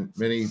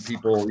many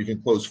people,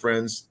 even close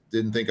friends,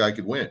 didn't think I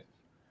could win.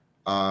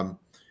 And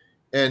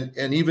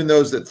even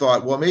those that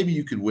thought, well, maybe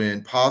you could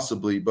win,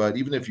 possibly, but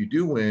even if you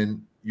do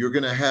win, you're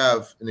going to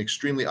have an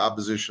extremely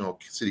oppositional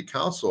city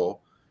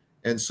council,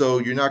 and so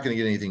you're not going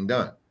to get anything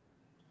done.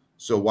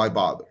 So why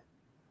bother?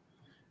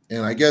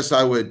 And I guess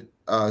I would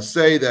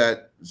say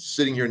that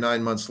sitting here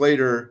 9 months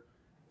later,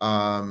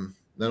 not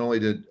only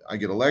did I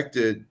get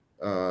elected,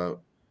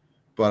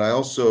 but I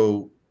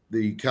also,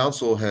 the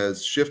council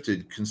has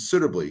shifted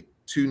considerably.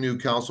 2 new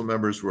council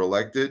members were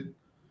elected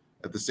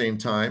at the same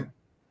time,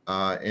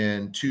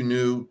 and 2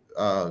 new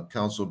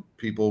council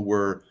people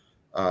were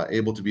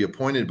able to be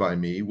appointed by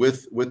me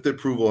with the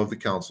approval of the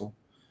council.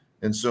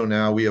 And so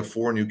now we have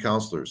 4 new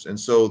councilors. And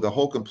so the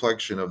whole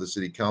complexion of the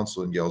city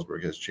council in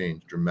Galesburg has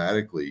changed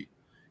dramatically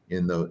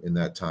in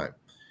that time.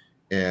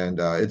 And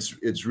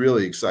it's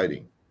really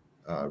exciting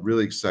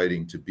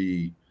to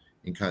be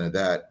in kind of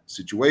that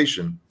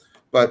situation.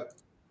 But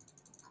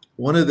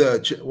one of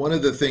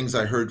the things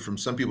I heard from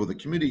some people in the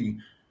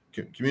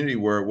community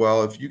were,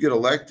 well, if you get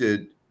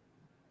elected,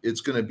 it's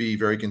going to be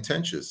very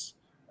contentious.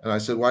 And I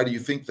said, why do you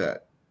think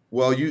that?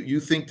 Well, you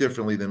think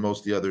differently than most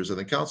of the others in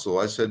the council.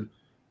 I said,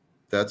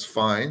 that's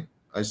fine.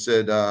 I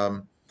said,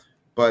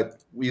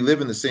 but we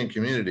live in the same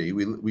community.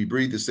 We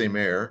breathe the same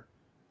air.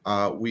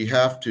 We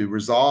have to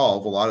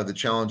resolve a lot of the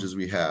challenges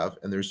we have,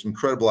 and there's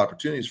incredible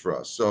opportunities for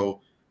us.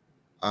 So,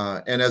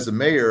 and as a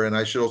mayor, and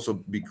I should also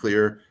be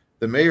clear,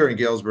 the mayor in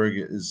Galesburg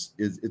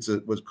it's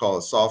what's called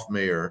a soft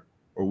mayor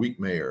or weak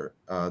mayor.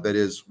 That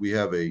is, we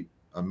have a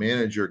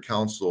manager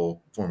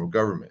council form of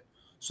government.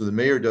 So the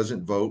mayor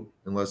doesn't vote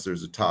unless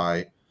there's a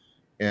tie,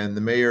 and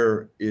the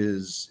mayor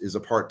is a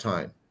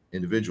part-time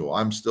individual.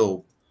 I'm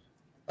still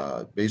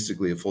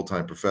basically a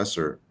full-time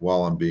professor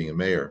while I'm being a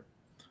mayor.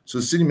 So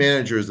the city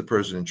manager is the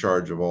person in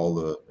charge of all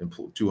the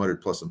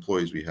 200 plus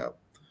employees we have.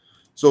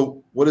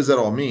 So what does that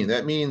all mean?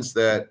 That means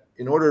that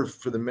in order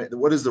for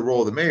what is the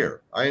role of the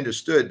mayor? I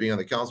understood, being on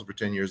the council for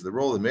 10 years, the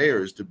role of the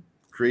mayor is to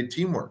create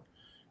teamwork,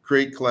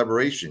 create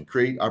collaboration,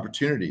 create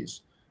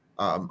opportunities.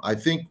 I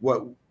think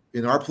what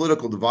in our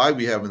political divide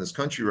we have in this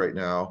country right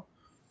now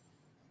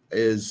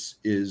is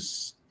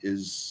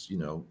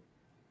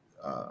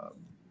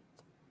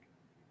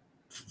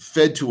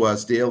fed to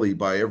us daily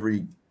by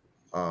every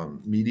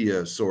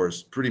media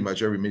source, pretty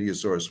much every media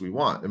source we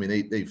want. I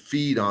mean, they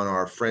feed on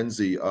our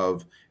frenzy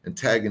of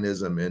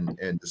antagonism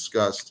and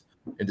disgust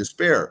and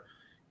despair.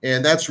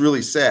 And that's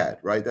really sad,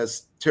 right?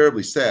 That's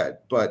terribly sad.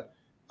 But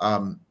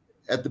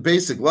at the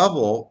basic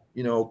level,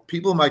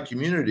 people in my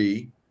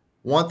community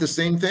want the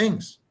same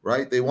things,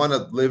 right? They want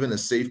to live in a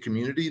safe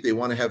community. They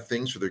want to have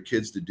things for their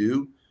kids to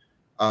do.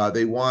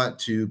 They want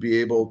to be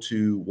able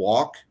to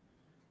walk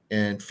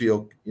and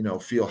feel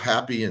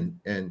happy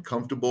and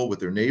comfortable with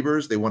their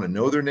neighbors. They want to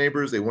know their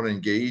neighbors. They want to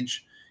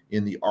engage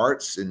in the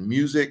arts and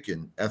music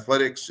and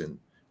athletics and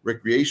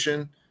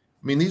recreation.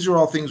 I mean, these are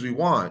all things we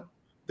want.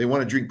 They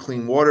want to drink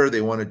clean water.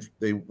 They want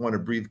to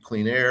breathe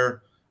clean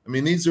air. I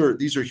mean, these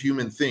are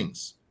human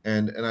things.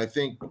 And I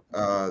think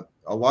a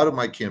lot of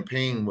my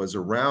campaign was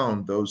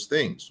around those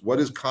things. What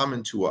is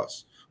common to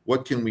us?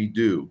 What can we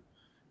do?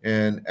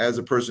 And as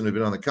a person who's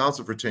been on the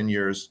council for 10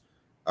 years,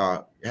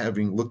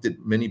 having looked at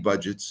many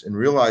budgets and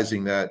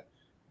realizing that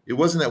it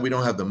wasn't that we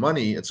don't have the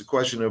money, it's a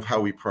question of how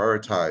we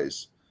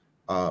prioritize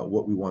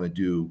what we want to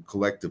do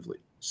collectively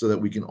so that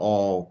we can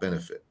all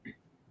benefit.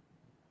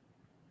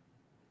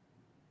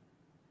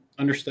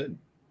 Understood.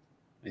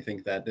 I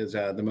think that is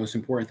the most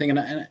important thing.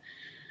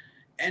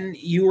 And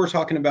you were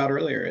talking about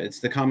earlier, it's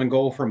the common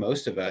goal for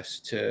most of us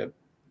to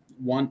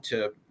want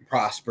to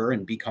prosper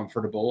and be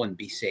comfortable and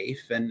be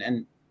safe.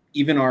 And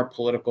even our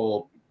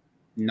political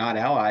not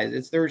allies,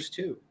 it's theirs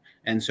too.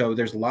 And so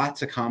there's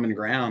lots of common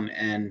ground,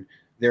 and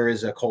there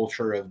is a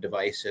culture of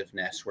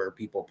divisiveness where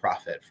people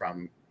profit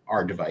from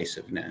our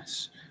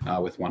divisiveness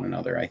with one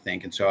another, I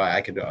think. And so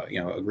I could,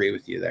 agree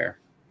with you there.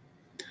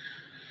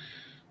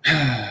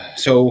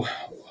 So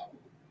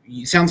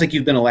it sounds like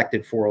you've been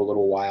elected for a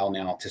little while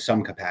now to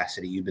some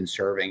capacity. You've been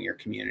serving your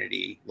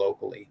community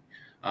locally.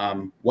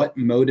 What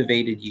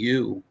motivated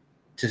you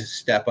to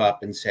step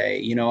up and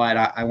say,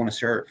 I want to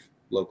serve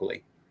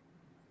locally?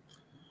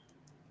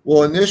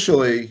 Well,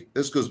 initially,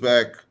 this goes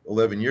back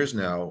 11 years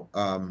now.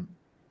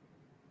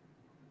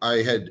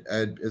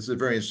 It's a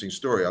very interesting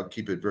story. I'll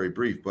keep it very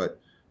brief, but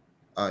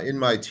in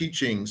my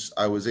teachings,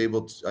 I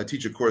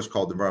teach a course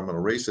called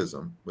Environmental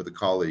Racism with a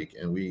colleague,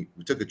 and we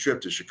took a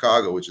trip to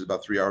Chicago, which is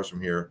about 3 hours from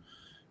here,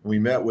 We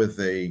met with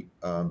a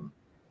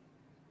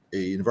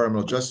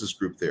environmental justice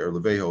group there,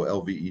 Levejo,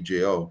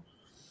 LVEJO,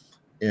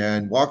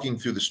 and walking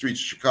through the streets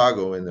of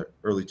Chicago in the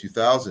early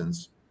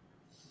 2000s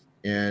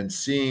and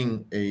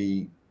seeing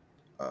a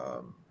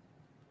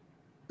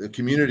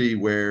community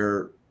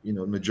where, you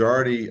know, the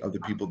majority of the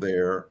people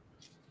there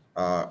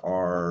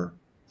are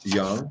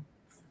young,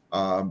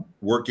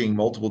 working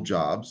multiple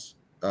jobs,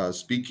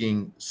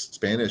 speaking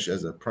Spanish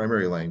as a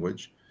primary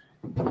language,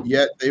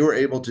 yet they were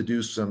able to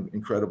do some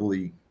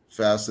incredibly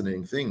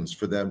fascinating things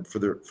for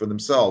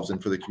themselves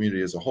and for the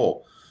community as a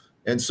whole.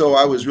 And so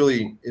I was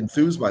really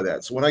enthused by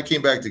that. So when I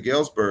came back to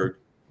Galesburg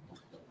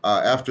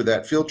after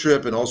that field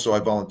trip, and also I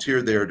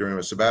volunteered there during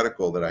a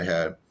sabbatical that I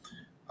had,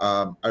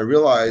 I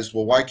realized,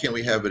 well, why can't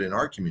we have it in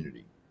our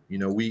community? You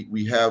know,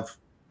 we have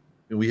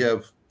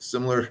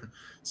similar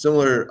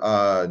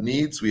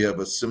needs. We have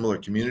a similar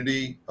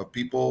community of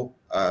people,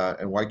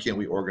 and why can't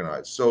we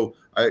organize? So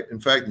I, in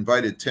fact,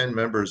 invited 10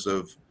 members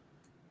of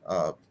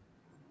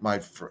my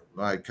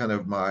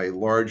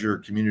larger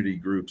community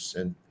groups,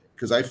 and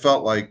because I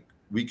felt like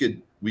we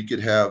could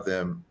have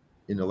them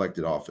in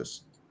elected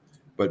office,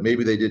 but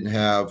maybe they didn't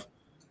have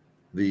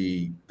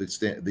the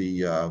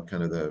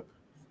kind of the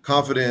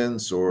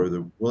confidence or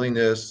the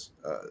willingness,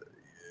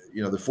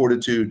 you know, the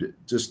fortitude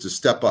just to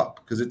step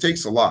up, because it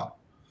takes a lot.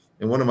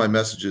 And one of my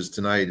messages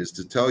tonight is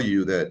to tell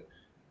you that,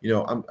 you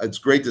know, it's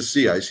great to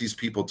see. I see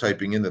people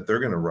typing in that they're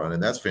going to run,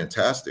 and that's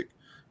fantastic.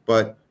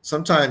 But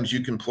sometimes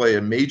you can play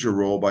a major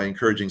role by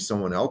encouraging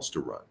someone else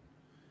to run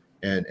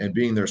and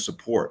being their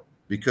support.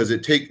 Because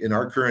in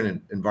our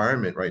current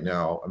environment right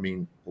now, I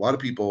mean, a lot of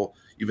people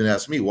even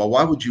ask me, well,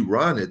 why would you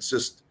run? It's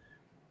just,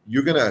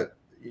 you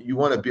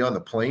want to be on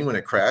the plane when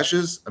it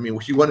crashes? I mean,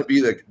 you want to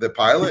be the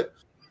pilot?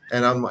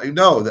 And I'm like,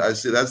 no, I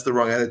say that's the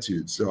wrong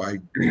attitude. So I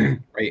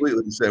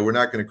completely say, we're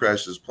not going to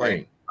crash this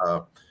plane.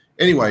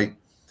 Anyway,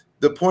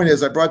 the point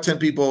is, I brought 10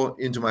 people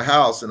into my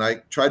house, and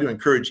I tried to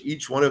encourage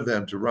each one of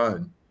them to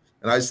run.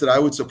 And I said I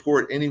would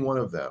support any one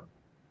of them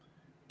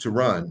to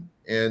run.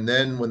 And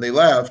then when they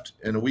left,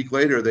 and a week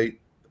later,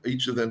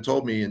 each of them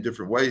told me in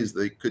different ways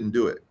they couldn't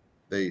do it.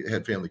 They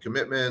had family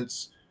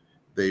commitments.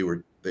 They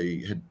were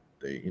busy.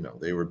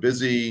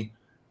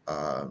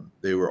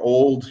 They were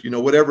old, you know,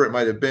 whatever it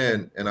might have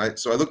been. And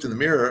so I looked in the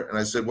mirror and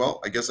I said,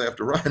 well, I guess I have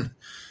to run.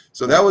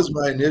 So that was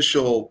my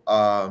initial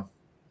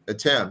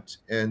attempt.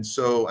 And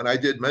I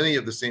did many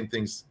of the same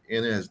things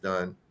Anna has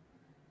done,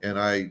 and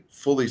I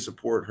fully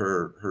support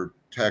her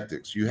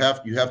tactics. You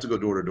have to go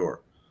door to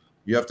door.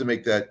 You have to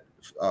make that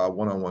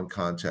one-on-one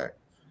contact.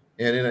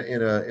 And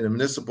in a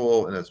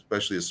municipal, and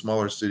especially a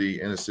smaller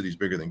city, and a city's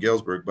bigger than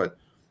Galesburg, but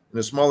in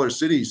the smaller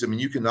cities, I mean,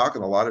 you can knock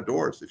on a lot of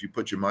doors if you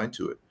put your mind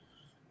to it,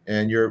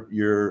 and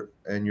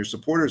your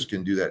supporters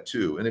can do that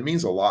too, and it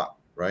means a lot,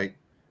 right?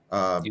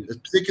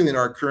 Particularly in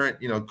our current,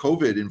 you know,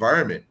 COVID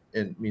environment.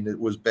 And I mean, it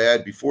was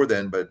bad before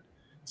then, but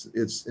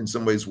it's in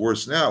some ways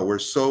worse now. We're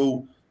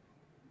so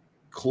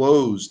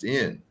closed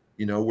in,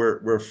 you know,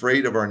 we're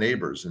afraid of our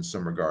neighbors in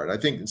some regard. I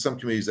think in some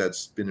communities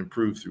that's been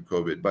improved through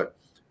COVID, but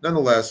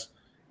nonetheless,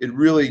 it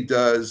really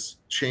does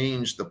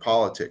change the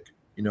politic.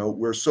 You know,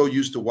 we're so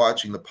used to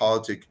watching the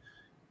politic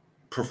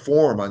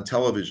perform on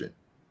television,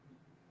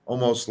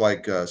 almost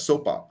like a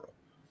soap opera.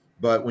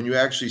 But when you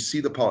actually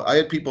see I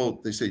had people,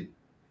 they say,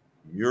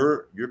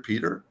 you're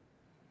Peter?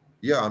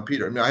 Yeah, I'm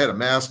Peter. I mean, I had a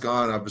mask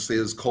on. Obviously,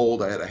 it was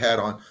cold. I had a hat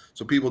on,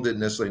 so people didn't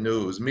necessarily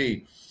know it was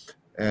me.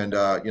 And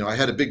you know, I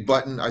had a big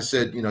button. I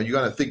said, you know, you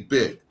got to think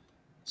big.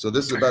 So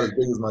this is about as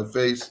big as my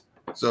face.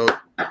 So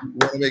you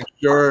want to make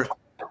sure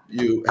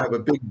you have a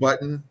big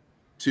button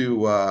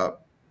to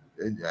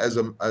as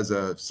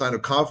a sign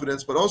of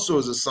confidence, but also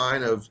as a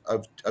sign of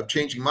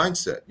changing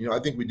mindset. You know, I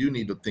think we do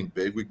need to think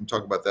big. We can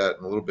talk about that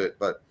in a little bit,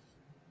 but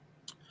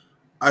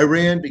I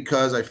ran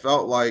because I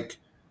felt like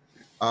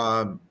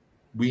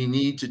we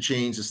need to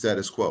change the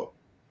status quo.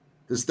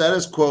 The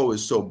status quo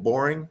is so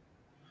boring.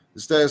 The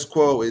status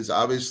quo is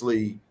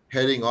obviously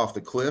heading off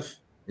the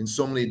cliff in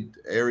so many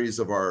areas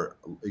of our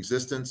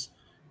existence,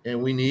 and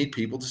we need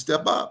people to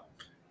step up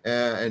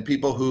and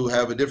people who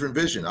have a different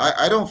vision.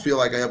 I don't feel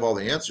like I have all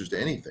the answers to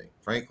anything,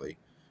 frankly,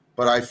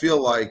 but I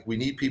feel like we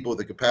need people with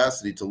the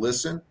capacity to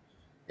listen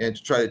and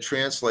to try to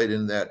translate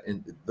in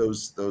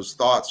those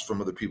thoughts from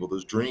other people,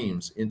 those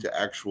dreams, into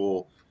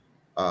actual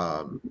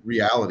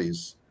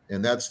realities.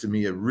 And that's, to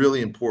me, a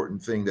really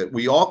important thing that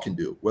we all can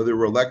do, whether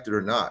we're elected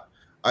or not.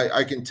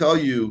 I can tell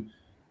you,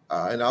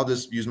 and I'll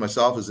just use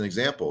myself as an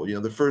example. You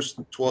know, the first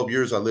 12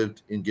 years I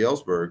lived in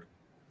Galesburg,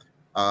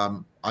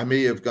 I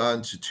may have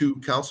gone to 2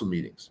 council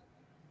meetings.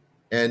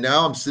 And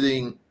now I'm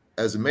sitting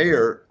as a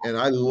mayor, and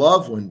I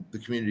love when the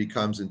community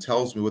comes and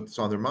tells me what's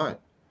on their mind.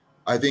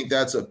 I think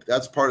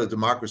that's part of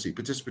democracy,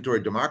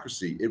 participatory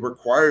democracy. It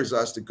requires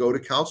us to go to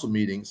council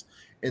meetings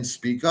and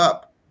speak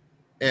up.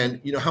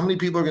 And, you know, how many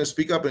people are going to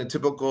speak up in a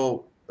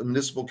typical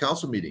municipal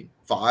council meeting?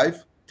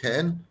 5,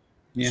 10?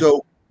 Yeah.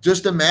 So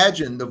just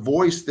imagine the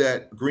voice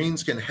that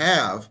Greens can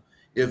have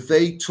if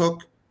they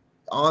took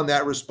on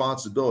that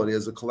responsibility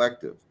as a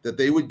collective, that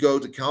they would go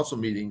to council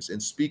meetings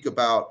and speak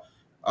about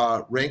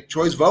ranked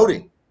choice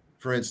voting,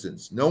 for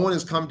instance. No one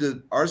has come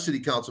to our city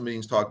council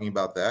meetings talking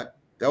about that.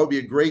 That would be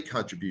a great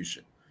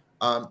contribution.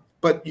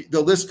 But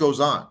the list goes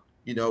on.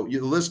 The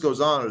list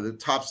goes on, or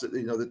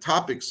the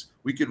topics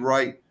we could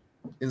write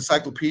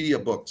encyclopedia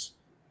books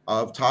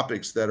of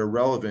topics that are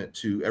relevant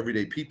to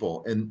everyday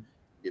people. And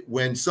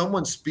when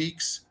someone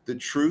speaks the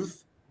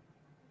truth,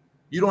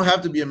 you don't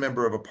have to be a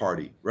member of a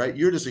party, right?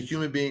 You're just a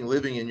human being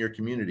living in your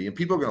community, and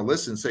people are going to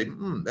listen and say,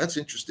 that's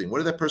interesting. What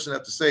did that person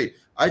have to say?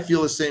 I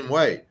feel the same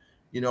way.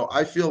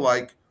 I feel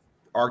like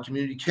our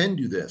community can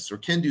do this or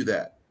can do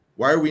that.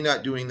 Why are we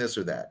not doing this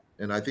or that?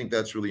 And I think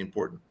that's really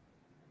important.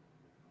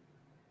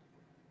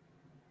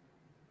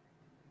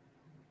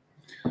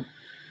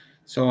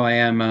 So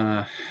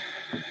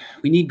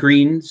we need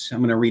greens. I'm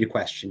going to read a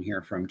question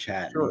here from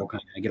chat. Sure. And we'll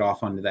kind of get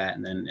off onto that.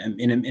 And then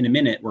in a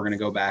minute, we're going to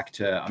go back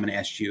to, I'm going to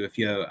ask you if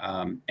you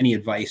have any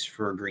advice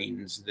for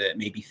greens that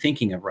may be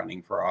thinking of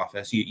running for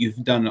office.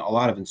 You've done a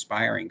lot of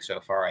inspiring so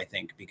far, I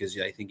think, because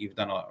I think you've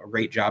done a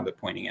great job at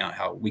pointing out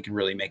how we can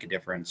really make a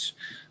difference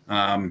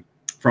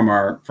from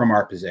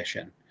our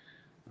position.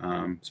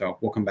 So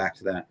we'll come back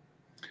to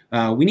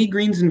that. We need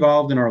greens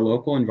involved in our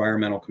local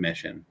environmental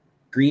commission,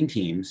 green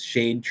teams,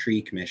 shade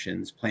tree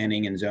commissions,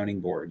 planning and zoning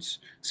boards.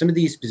 Some of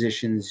these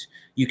positions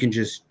you can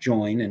just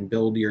join and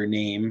build your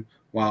name,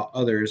 while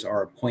others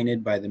are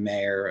appointed by the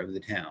mayor of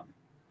the town.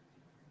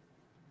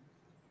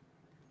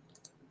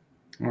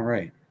 All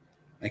right.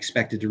 I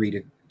expected to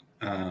read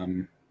a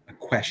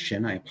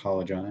question. I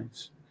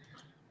apologize.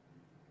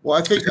 Well,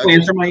 I think I'll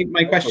answer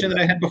my question that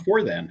I had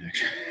before then,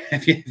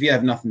 if you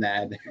have nothing to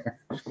add there.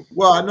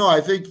 Well, no, I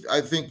think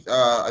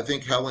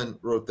Helen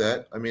wrote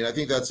that. I mean, I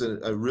think that's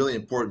a really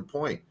important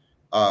point.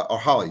 Or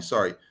Holly,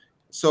 sorry.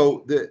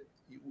 So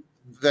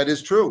that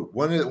is true.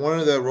 One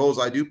of the roles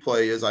I do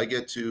play is I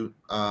get to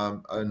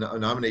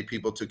nominate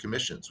people to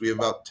commissions. We have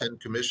about 10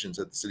 commissions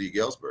at the city of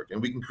Galesburg,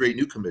 and we can create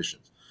new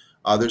commissions.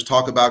 There's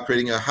talk about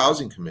creating a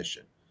housing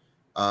commission.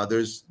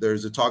 There's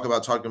a talking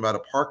about a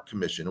park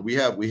commission. We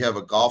have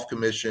a golf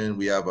commission.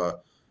 We have a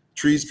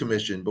trees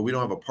commission, but we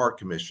don't have a park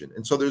commission.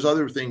 And so there's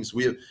other things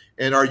we have.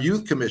 And our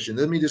youth commission,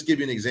 let me just give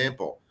you an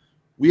example.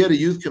 We had a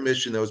youth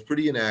commission that was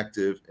pretty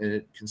inactive, and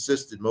it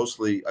consisted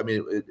mostly,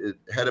 it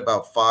had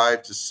about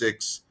 5 to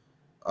 6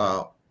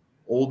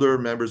 older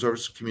members of our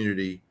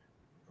community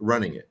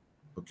running it.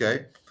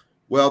 Okay.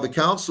 Well, the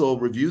council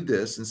reviewed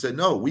this and said,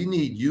 no, we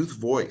need youth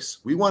voice.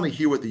 We want to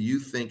hear what the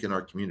youth think in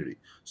our community.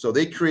 So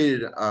they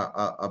created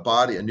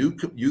a new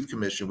youth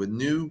commission with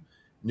new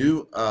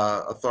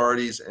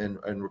authorities and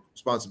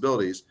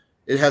responsibilities.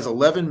 It has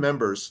 11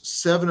 members,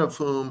 7 of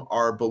whom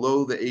are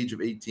below the age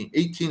of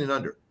 18 and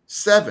under.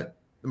 7,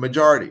 the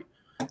majority.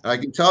 And I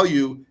can tell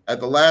you at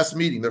the last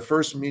meeting, their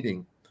first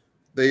meeting,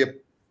 they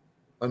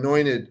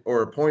appointed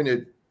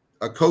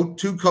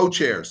 2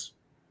 co-chairs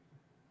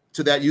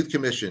to that youth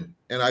commission.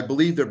 And I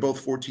believe they're both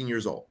 14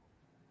 years old.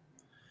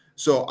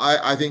 So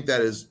I think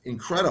that is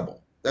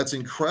incredible. That's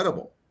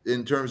incredible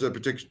in terms of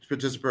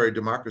participatory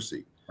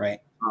democracy. Right.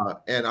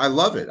 And I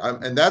love it.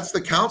 And that's the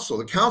council.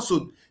 The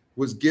council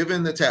was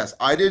given the task.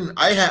 I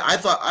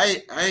thought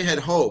I had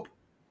hope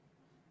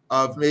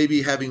of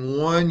maybe having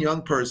one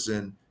young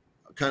person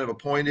kind of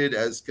appointed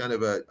as kind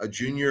of a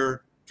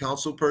junior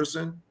council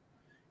person.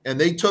 And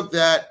they took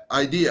that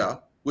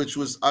idea, which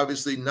was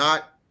obviously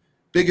not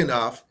big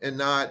enough and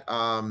not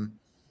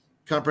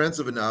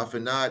comprehensive enough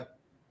and not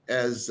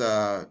as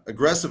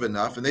aggressive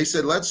enough. And they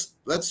said,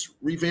 let's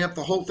revamp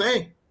the whole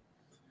thing.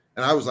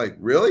 And I was like,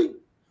 really?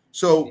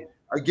 So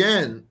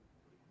again,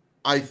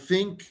 I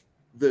think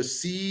the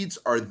seeds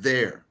are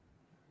there.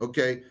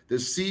 Okay. The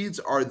seeds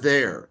are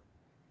there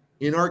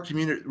in our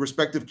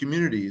respective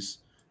communities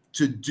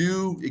to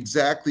do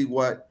exactly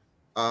what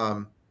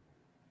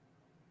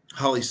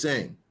Holly's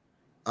saying.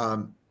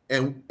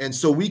 And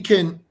so we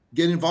can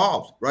get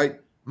involved, right?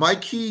 My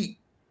key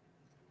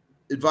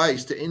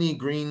advice to any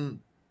green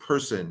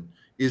person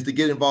is to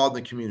get involved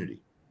in the community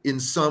in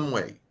some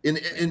way.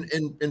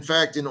 In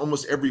fact, in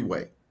almost every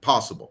way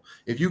possible.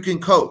 If you can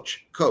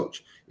coach.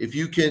 If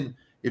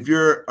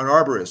you're an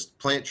arborist,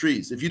 plant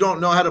trees. If you don't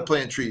know how to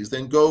plant trees,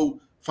 then go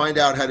find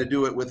out how to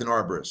do it with an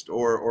arborist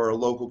or a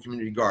local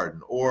community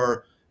garden,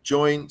 or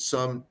join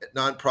some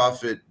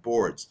nonprofit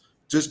boards.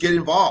 Just get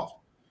involved.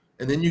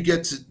 And then you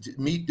get to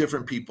meet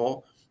different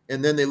people.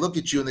 And then they look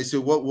at you and they say,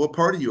 what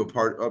part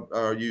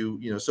are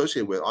you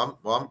associated with?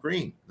 I'm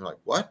green. They're like,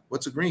 what?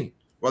 What's a green?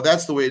 Well,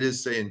 that's the way it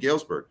is, say, in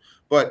Galesburg.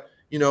 But,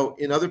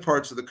 in other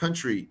parts of the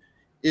country,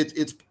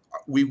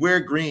 we wear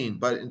green,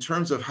 but in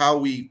terms of how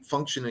we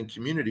function in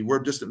community, we're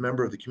just a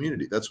member of the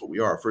community. That's what we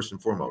are, first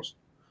and foremost.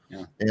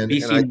 Yeah.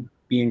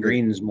 Being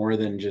green is more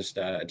than just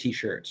a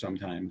T-shirt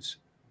sometimes.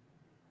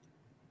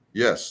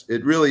 Yes,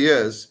 it really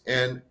is.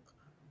 And,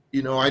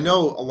 I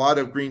know a lot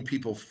of green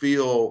people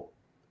feel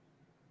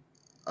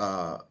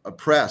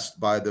oppressed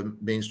by the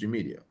mainstream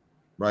media,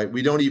 right?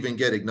 We don't even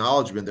get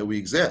acknowledgement that we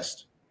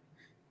exist,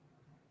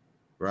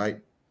 right?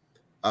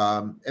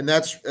 And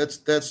that's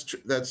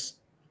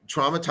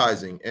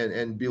traumatizing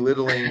and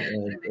belittling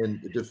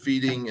and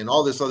defeating and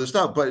all this other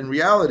stuff. But in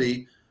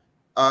reality,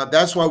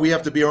 that's why we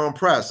have to be our own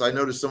press. I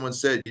noticed someone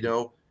said, you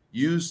know,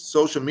 use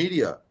social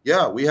media.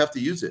 Yeah, we have to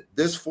use it.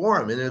 This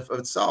forum in and of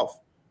itself,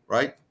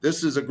 right?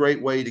 This is a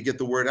great way to get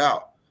the word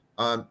out.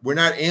 We're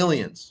not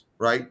aliens,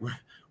 right?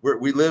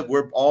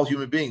 We're all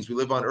human beings. We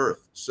live on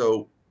Earth.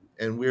 So,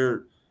 and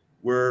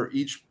we're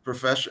each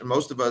profession.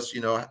 Most of us,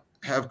 you know,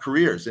 have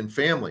careers and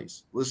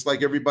families, just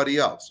like everybody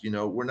else. You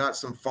know, we're not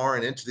some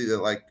foreign entity that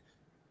like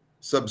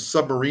some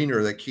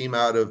submariner that came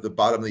out of the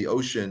bottom of the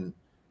ocean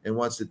and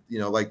wants to, you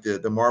know, like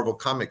the Marvel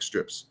comic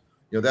strips.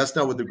 You know, that's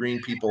not what the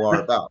green people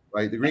are about,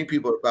 right? The green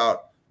people are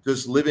about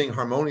just living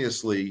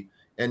harmoniously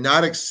and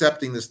not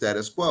accepting the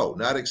status quo,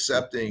 not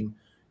accepting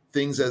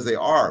things as they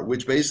are,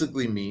 which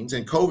basically means,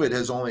 and COVID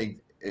has only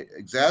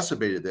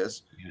exacerbated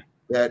this,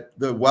 that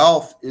the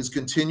wealth is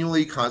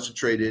continually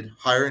concentrated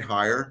higher and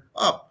higher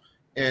up.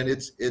 And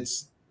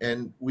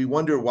and we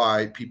wonder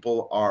why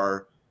people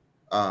are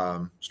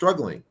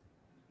struggling.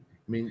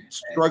 I mean,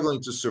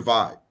 struggling to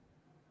survive.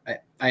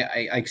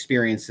 I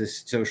experienced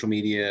this social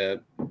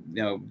media, you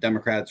know,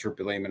 Democrats were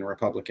blaming a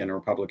Republican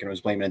was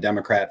blaming a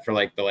Democrat for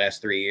like the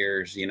last 3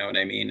 years, you know what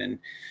I mean? And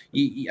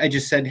I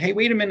just said, hey,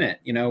 wait a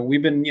minute, you know,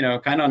 we've been, you know,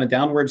 kind of on a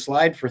downward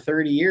slide for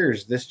 30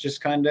 years. This just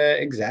kind of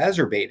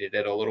exacerbated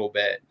it a little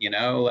bit, you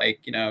know, like,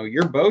 you know,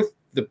 you're both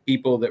the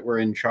people that were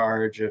in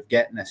charge of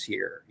getting us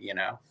here, you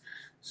know?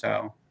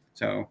 So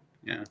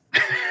yeah.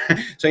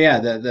 So yeah,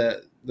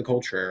 the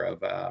culture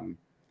of,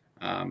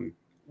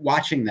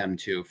 watching them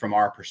too, from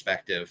our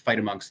perspective, fight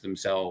amongst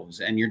themselves.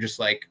 And you're just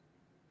like,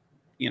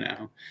 you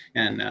know,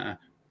 and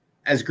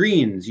as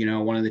Greens, you know,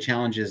 one of the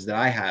challenges that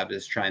I have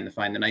is trying to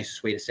find the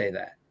nicest way to say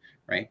that,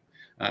 right?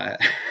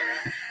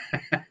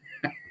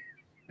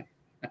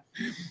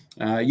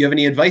 You have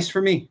any advice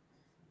for me?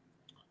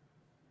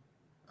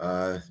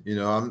 You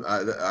know,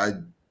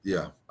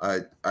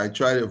 I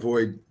try to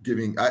avoid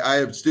giving, I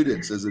have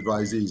students as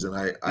advisees,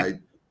 and I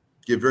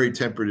give very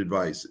tempered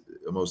advice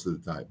most of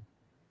the time.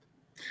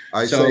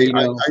 I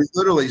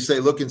literally say,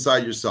 look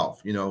inside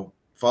yourself, you know,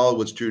 follow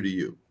what's true to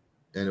you,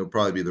 and it'll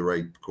probably be the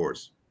right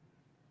course.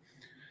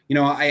 You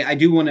know, I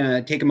do want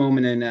to take a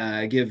moment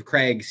and give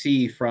Craig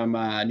C. from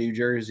New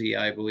Jersey,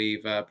 I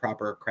believe,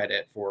 proper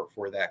credit for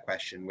that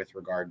question with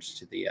regards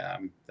to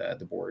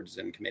the boards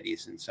and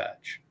committees and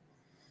such.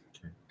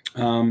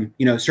 Okay.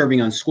 You know,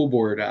 serving on school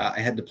board, I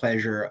had the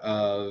pleasure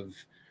of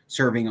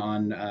serving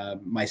on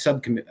my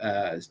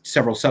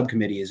several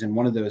subcommittees, and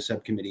one of those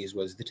subcommittees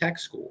was the tech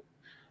school.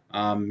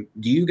 Do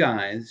you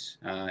guys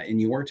in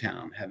your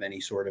town have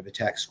any sort of a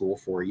tech school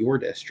for your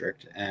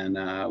district? And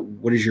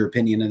what is your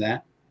opinion of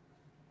that?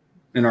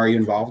 And are you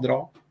involved at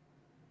all?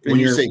 When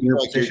you say you're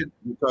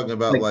talking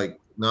about like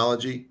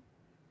technology?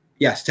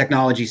 Yes,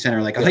 technology center,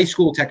 like a high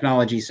school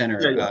technology center.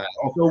 Yeah.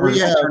 So we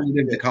have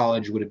alternative to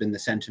college would have been the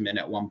sentiment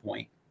at one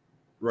point.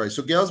 Right.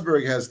 So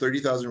Galesburg has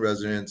 30,000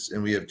 residents,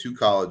 and we have 2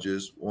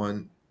 colleges,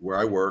 one where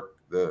I work,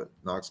 the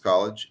Knox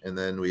College, and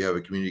then we have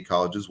a community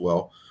college as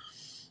well.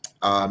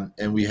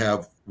 And we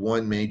have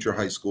 1 major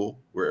high school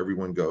where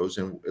everyone goes,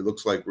 and it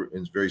looks like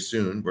very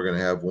soon we're going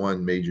to have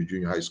 1 major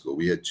junior high school.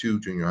 We had 2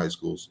 junior high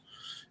schools,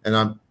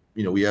 and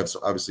you know, we have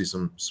obviously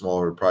some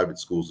smaller private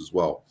schools as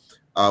well.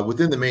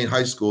 Within the main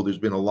high school, there's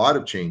been a lot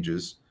of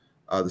changes.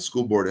 The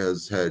school board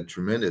has had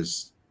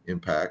tremendous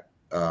impact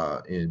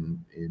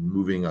in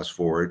moving us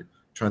forward,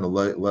 trying to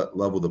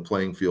level the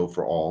playing field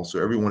for all,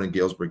 so everyone in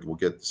Galesburg will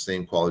get the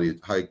same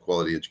high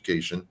quality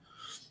education.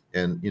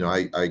 And you know,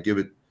 I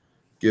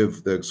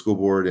give the school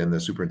board and the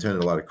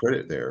superintendent a lot of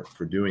credit there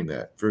for doing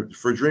that,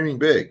 for dreaming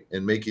big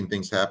and making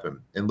things happen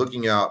and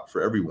looking out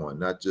for everyone,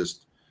 not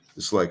just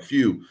the select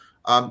few.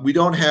 We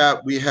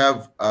have,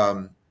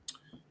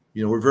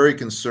 you know, we're very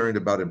concerned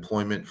about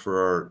employment for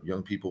our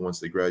young people once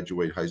they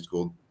graduate high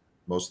school.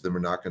 Most of them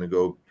are not going to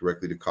go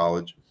directly to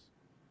college.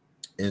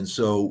 And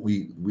so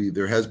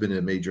there has been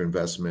a major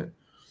investment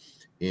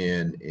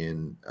in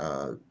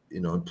you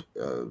know,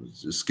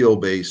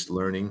 skill-based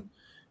learning.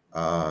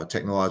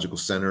 Technological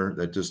center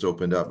that just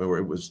opened up, where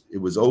it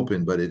was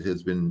open, but it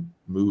has been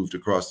moved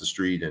across the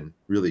street and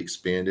really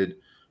expanded.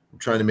 We're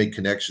trying to make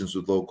connections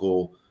with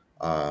local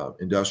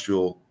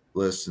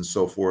industrialists and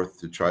so forth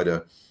to try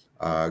to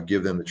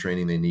give them the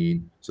training they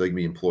need so they can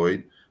be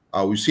employed.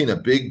 We've seen a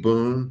big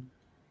boom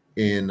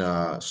in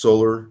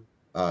solar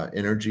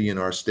energy in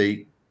our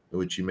state,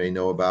 which you may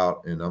know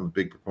about, and I'm a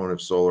big proponent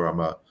of solar.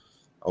 I'm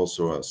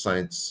also a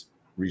science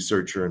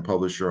researcher and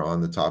publisher on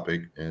the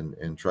topic,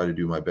 and try to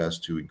do my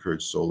best to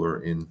encourage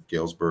solar in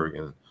Galesburg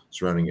and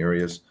surrounding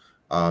areas.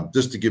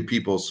 Just to give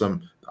people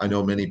some, I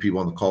know many people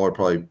on the call are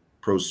probably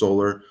pro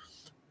solar.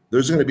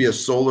 There's going to be a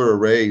solar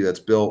array that's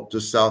built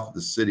just south of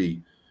the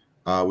city,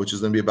 which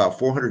is going to be about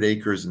 400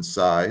 acres in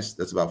size.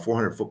 That's about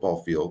 400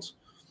 football fields.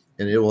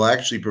 And it will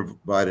actually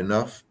provide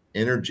enough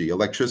energy,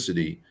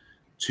 electricity,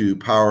 to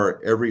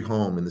power every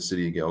home in the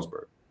city of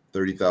Galesburg,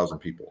 30,000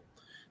 people.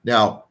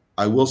 Now,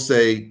 I will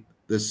say,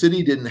 the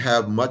city didn't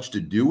have much to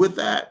do with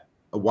that,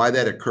 why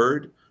that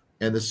occurred,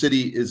 and the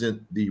city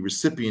isn't the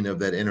recipient of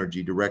that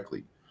energy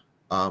directly.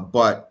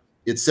 But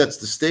it sets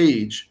the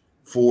stage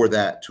for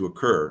that to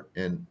occur.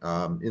 And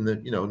in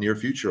the near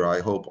future, I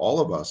hope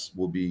all of us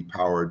will be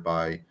powered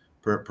by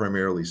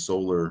primarily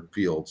solar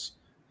fields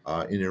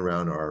in and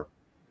around our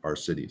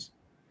cities.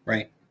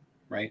 Right,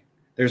 right.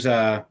 There's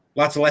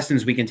lots of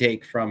lessons we can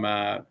take from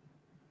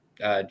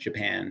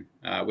Japan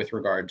with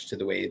regards to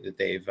the way that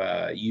they've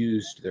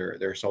used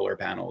their solar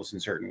panels in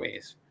certain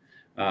ways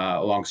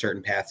along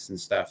certain paths and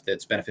stuff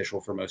that's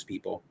beneficial for most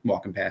people,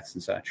 walking paths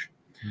and such.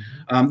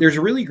 Mm-hmm. There's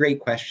a really great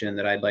question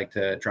that I'd like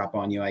to drop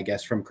on you, I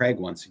guess, from Craig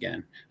once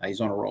again.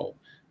 He's on a roll.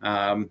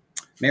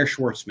 Mayor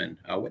Schwartzman,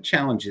 what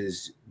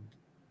challenges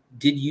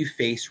did you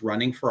face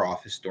running for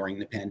office during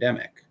the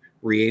pandemic?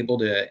 Were you able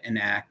to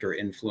enact or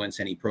influence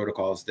any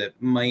protocols that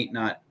might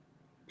not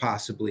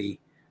possibly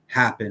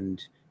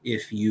happened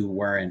if you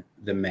weren't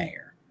the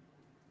mayor?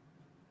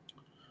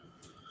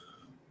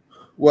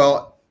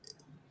 Well,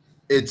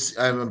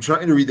 I'm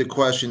trying to read the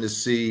question to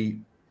see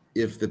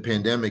if the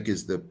pandemic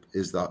is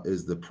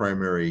the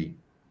primary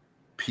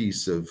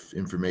piece of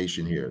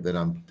information here that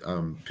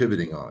I'm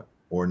pivoting on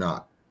or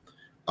not.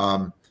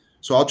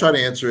 So I'll try to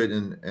answer it,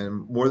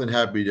 and more than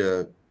happy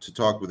to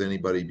talk with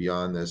anybody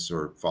beyond this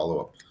or follow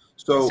up.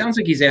 So it sounds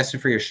like he's asking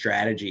for your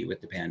strategy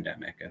with the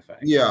pandemic.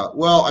 Yeah,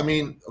 well, I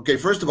mean, okay,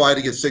 first of all, I had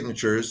to get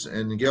signatures,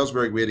 and in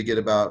Galesburg, we had to get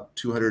about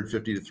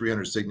 250 to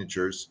 300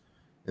 signatures.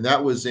 And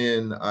that was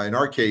in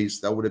our case,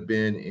 that would have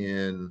been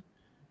in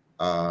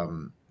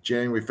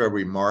January,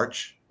 February,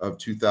 March of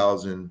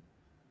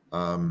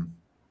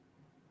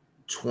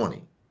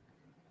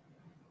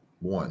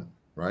 2021,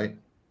 right?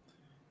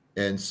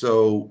 And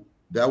so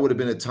that would have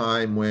been a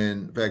time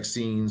when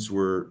vaccines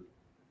were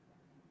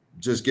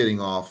just getting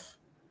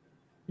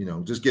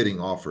just getting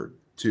offered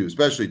to,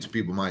 especially to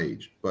people my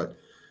age. But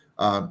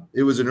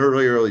it was an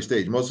early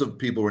stage. Most of the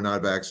people were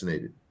not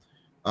vaccinated.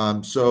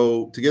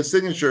 So to get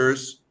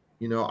signatures,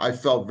 I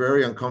felt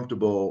very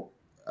uncomfortable.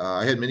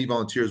 I had many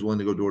volunteers willing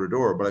to go door to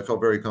door, but I felt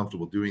very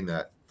comfortable doing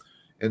that.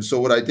 And so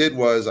what I did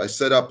was I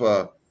set up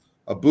a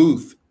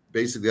booth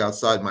basically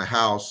outside my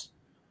house,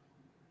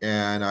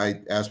 and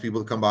I asked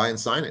people to come by and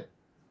sign it.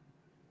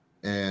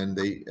 And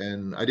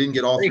I didn't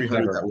get all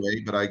 300 that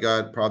way, but I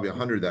got probably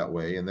 100 that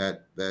way, and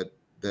that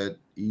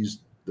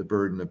eased the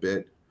burden a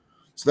bit.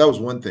 So that was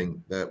one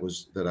thing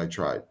that I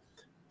tried.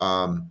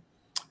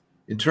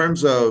 In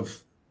terms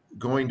of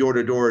going door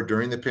to door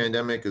during the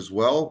pandemic as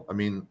well, I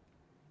mean,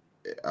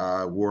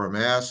 I wore a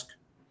mask.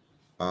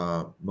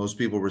 Most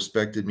people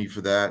respected me for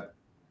that,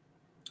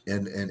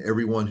 and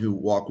everyone who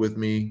walked with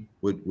me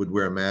would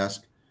wear a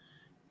mask.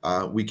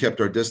 We kept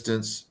our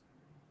distance.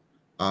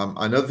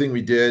 Another thing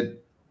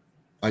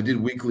I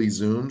did weekly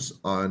Zooms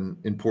on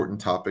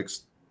important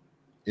topics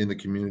in the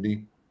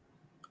community.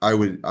 I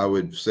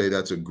would say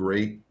that's a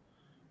great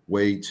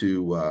way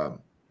to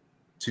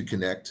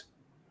connect.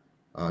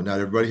 Not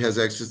everybody has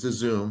access to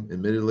Zoom,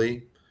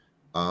 admittedly,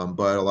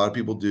 but a lot of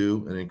people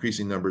do, and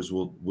increasing numbers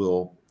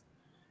will.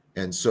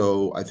 And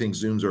so I think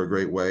Zooms are a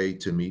great way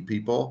to meet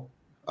people,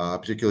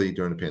 particularly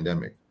during the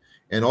pandemic.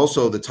 And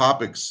also the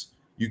topics,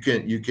 you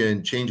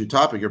can change a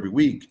topic every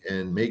week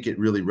and make it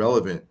really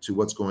relevant to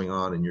what's going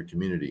on in your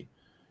community.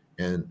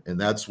 And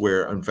that's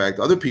where, in fact,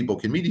 other people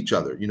can meet each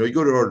other. You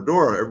go door to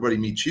door, everybody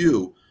meets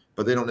you,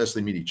 but they don't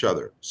necessarily meet each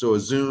other. So a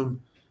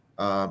Zoom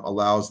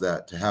allows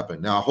that to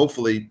happen. Now,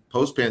 hopefully,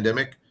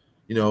 post-pandemic,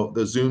 the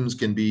Zooms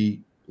can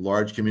be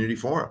large community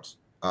forums,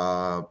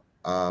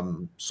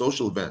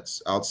 social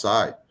events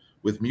outside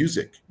with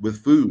music,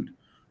 with food,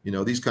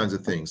 these kinds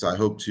of things. I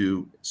hope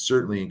to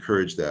certainly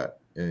encourage that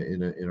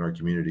in our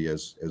community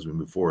as we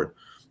move forward.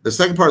 The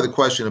second part of the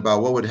question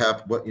about what would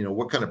happen,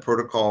 what kind of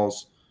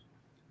protocols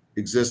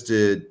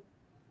existed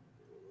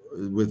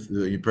with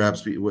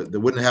perhaps that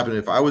wouldn't happen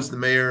if I was the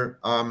mayor.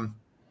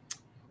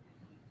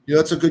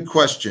 That's a good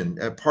question.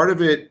 Part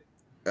of it,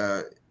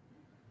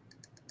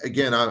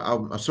 again,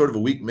 I'm sort of a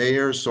weak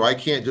mayor, so I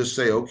can't just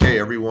say, okay,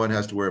 everyone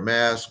has to wear a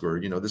mask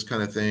or this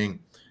kind of thing.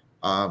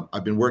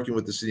 I've been working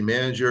with the city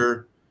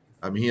manager.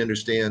 He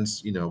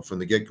understands, from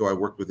the get-go. I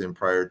worked with him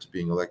prior to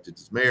being elected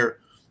as mayor.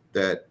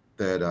 That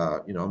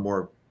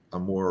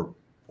I'm more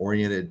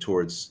oriented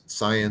towards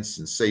science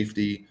and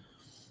safety.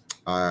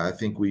 I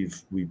think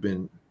we've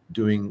been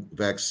doing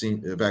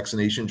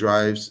vaccination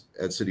drives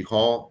at City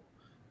Hall,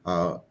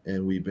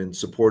 and we've been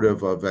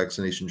supportive of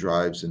vaccination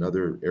drives in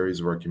other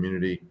areas of our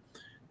community.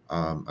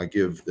 I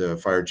give the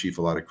fire chief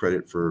a lot of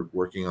credit for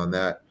working on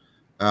that.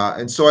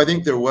 And so I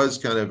think there was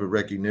kind of a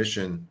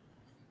recognition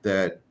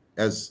that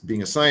as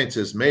being a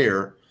scientist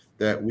mayor,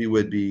 that we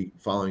would be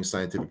following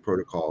scientific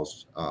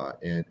protocols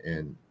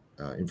and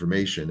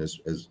information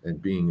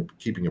and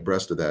keeping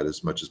abreast of that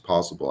as much as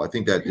possible. I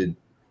think that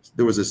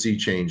there was a sea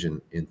change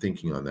in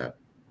thinking on that.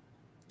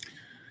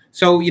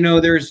 So,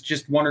 there's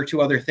just one or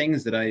two other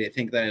things that I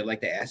think that I'd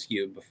like to ask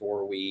you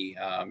before we,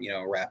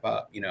 wrap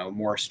up,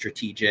 more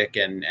strategic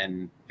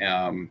and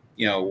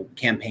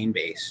campaign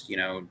based.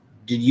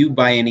 Did you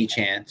by any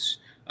chance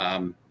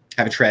have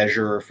a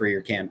treasurer for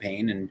your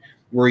campaign, and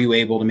were you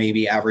able to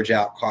maybe average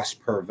out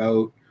cost per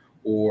vote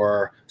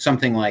or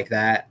something like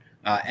that?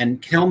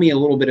 And tell me a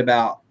little bit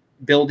about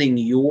building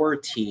your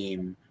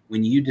team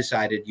when you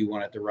decided you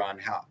wanted to run,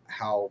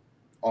 how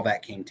all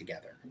that came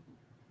together.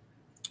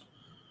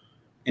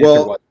 And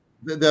well,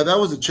 that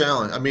was a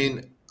challenge. I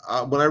mean,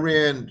 when I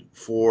ran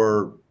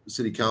for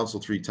city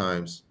council 3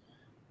 times,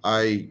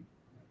 I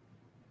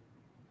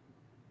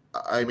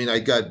mean, I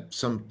got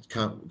some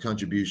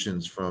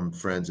contributions from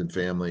friends and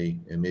family,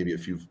 and maybe a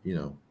few, you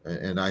know,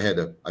 and I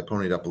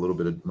ponied up a little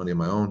bit of money of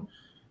my own.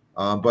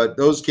 But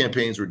those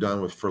campaigns were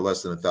done for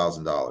less than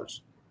 $1,000.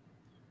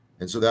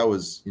 And so that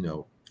was, you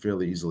know,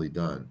 fairly easily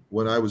done.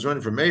 When I was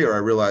running for mayor, I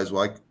realized,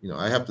 well,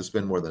 I have to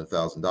spend more than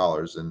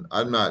 $1,000, and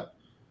I'm not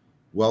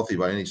wealthy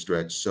by any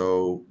stretch.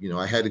 So, you know,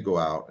 I had to go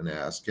out and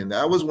ask. And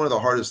that was one of the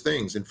hardest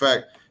things. In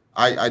fact,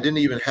 I didn't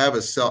even have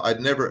I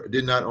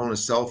did not own a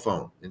cell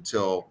phone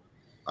until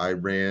I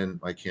ran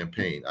my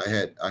campaign.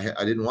 I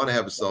didn't want to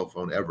have a cell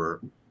phone ever,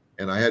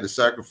 and I had to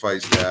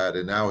sacrifice that.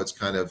 And now it's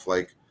kind of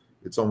like,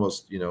 it's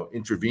almost, you know,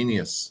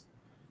 intravenous,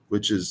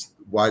 which is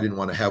why I didn't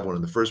want to have one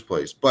in the first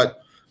place.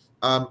 But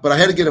I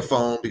had to get a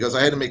phone because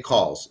I had to make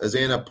calls. As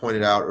Anna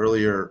pointed out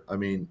earlier, I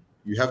mean,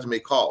 you have to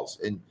make calls,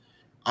 and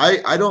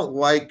I don't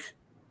like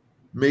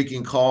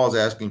making calls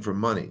asking for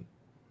money,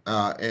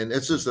 and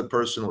it's just a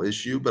personal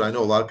issue. But I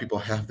know a lot of people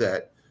have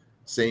that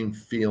same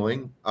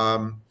feeling.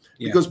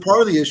 Because part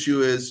of the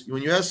issue is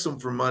when you ask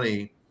someone for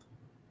money,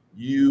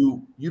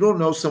 you don't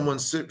know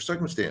someone's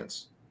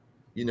circumstance.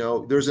 You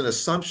know, there's an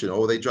assumption,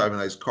 oh, they drive a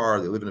nice car,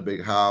 they live in a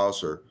big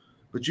house,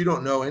 but you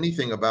don't know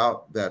anything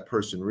about that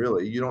person,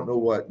 really. You don't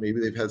know maybe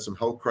they've had some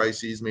health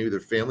crises, maybe their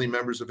family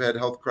members have had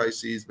health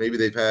crises, maybe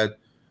they've had,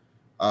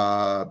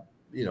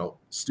 you know,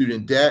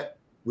 student debt,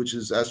 which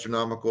is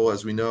astronomical,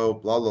 as we know,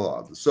 blah,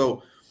 blah, blah.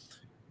 So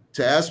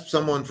to ask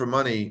someone for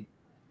money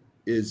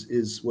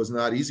was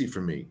not easy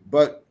for me.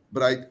 But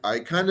I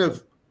kind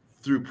of,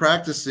 through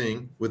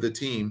practicing with a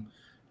team,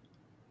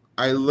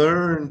 I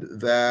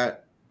learned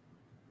that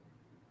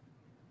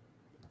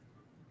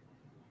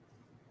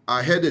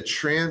I had to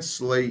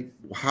translate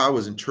how I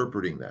was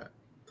interpreting that.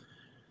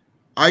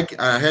 I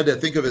had to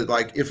think of it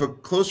like, if a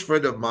close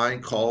friend of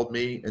mine called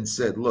me and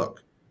said,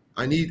 look,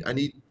 can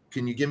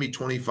you give me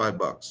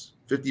 $25,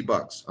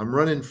 $50? I'm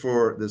running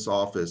for this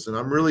office, and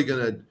I'm really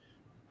going to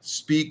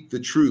speak the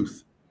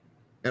truth,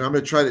 and I'm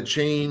going to try to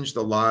change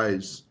the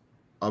lives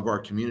of our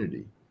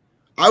community.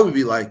 I would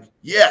be like,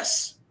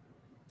 yes.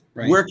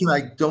 Right. Where can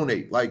I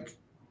donate? Like,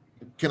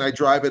 can I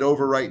drive it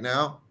over right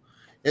now?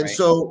 And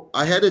so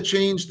I had to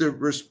change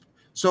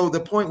so the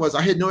point was,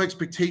 I had no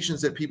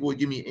expectations that people would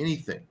give me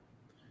anything,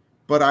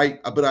 but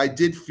I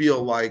did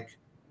feel like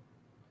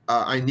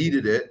I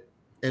needed it.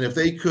 And if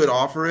they could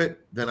offer it,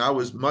 then I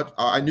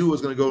knew it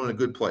was going to go in a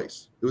good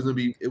place. It was going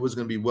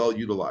to be well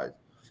utilized.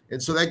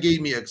 And so that gave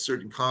me a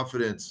certain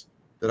confidence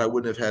that I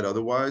wouldn't have had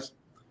otherwise.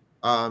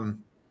 I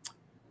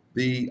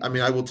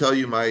mean, I will tell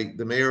you,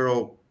 the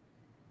mayoral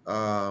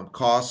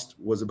cost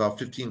was about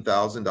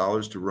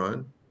 $15,000 to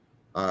run.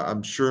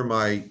 I'm sure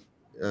my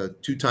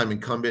 2-time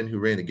incumbent who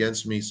ran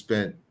against me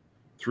spent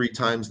 3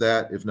 times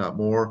that, if not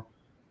more.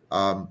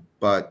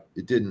 But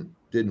it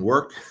didn't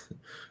work.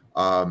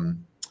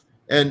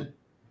 And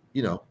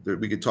you know,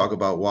 we could talk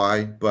about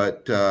why,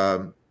 but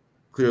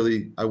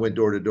clearly I went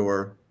door to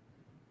door,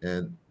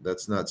 and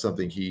that's not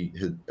something he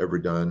had ever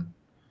done.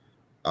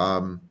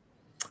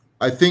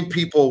 I think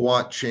people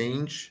want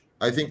change.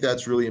 I think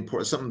that's really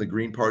important, something the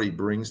Green Party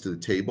brings to the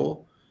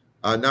table,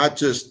 not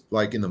just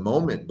like in the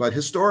moment, but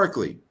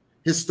historically.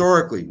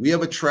 Historically, we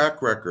have a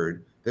track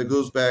record that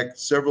goes back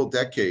several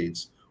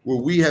decades where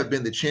we have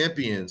been the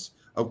champions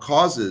of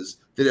causes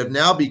that have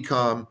now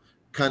become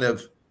kind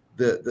of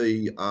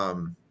the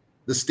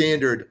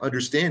standard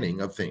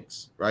understanding of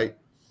things, right?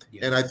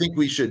 Yeah. And I think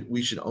we should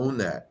own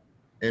that,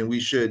 and we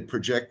should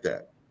project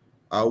that.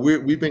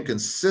 We've been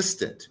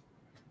consistent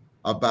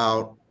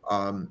about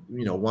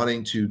you know,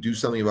 wanting to do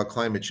something about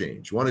climate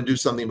change, want to do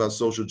something about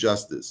social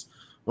justice,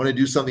 want to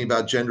do something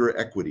about gender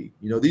equity.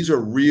 You know, these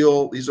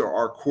are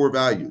our core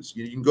values.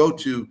 You can go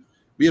to,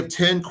 we have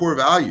 10 core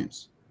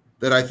values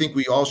that I think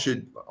we all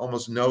should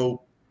almost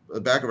know the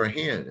back of our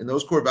hand. And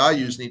those core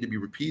values need to be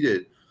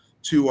repeated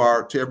to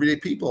everyday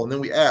people. And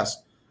then we ask,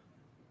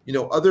 you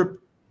know, other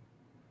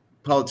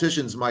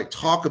politicians might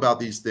talk about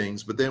these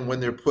things, but then when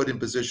they're put in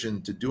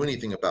position to do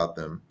anything about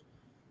them,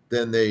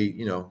 then they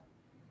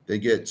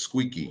get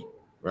squeaky,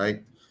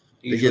 right?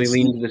 Usually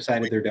lean to the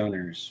side of their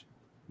donors.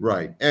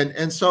 Right.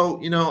 And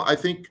so, you know, I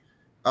think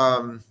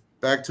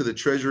back to the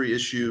Treasury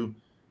issue.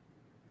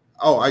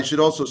 Oh, I should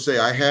also say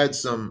I had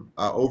some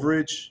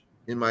overage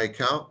in my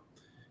account,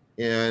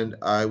 and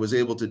I was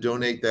able to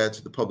donate that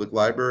to the public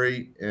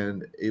library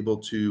and able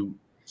to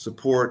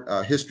support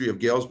a History of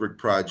Galesburg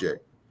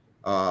project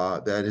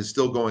that is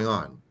still going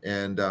on.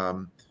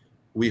 And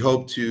we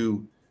hope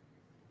to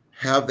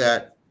have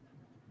that,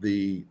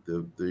 the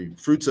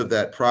fruits of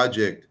that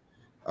project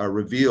are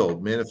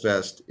revealed,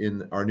 manifest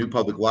in our new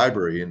public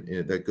library, and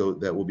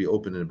that will be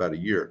open in about a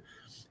year.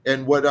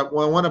 And what I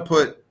want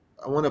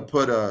to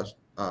put a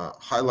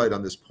highlight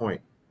on this point.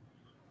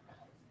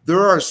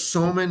 There are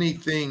so many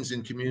things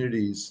in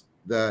communities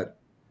that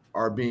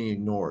are being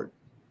ignored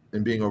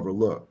and being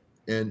overlooked.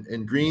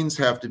 and Greens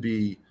have to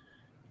be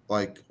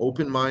like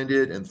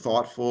open-minded and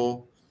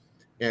thoughtful.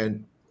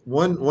 And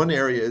one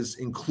area is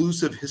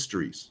inclusive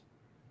histories.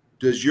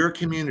 Does your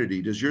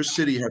community, does your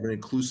city have an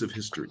inclusive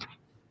history?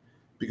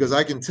 Because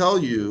I can tell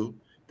you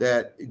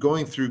that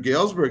going through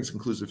Galesburg's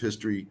inclusive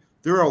history,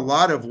 there are a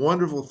lot of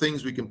wonderful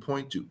things we can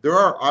point to. There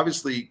are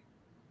obviously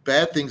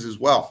bad things as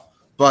well.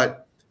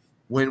 But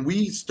when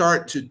we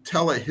start to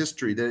tell a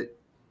history that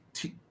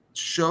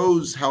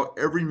shows how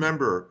every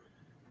member,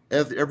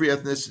 every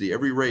ethnicity,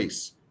 every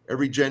race,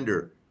 every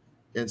gender,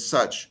 and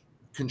such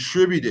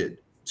contributed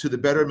to the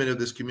betterment of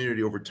this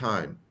community over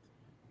time,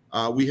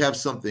 we have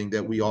something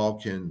that we all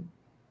can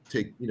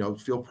take,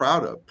 feel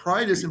proud of.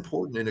 Pride is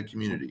important in a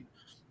community,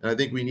 and I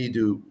think we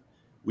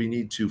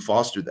need to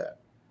foster that.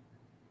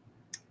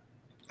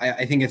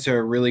 I think it's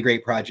a really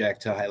great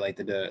project to highlight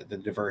the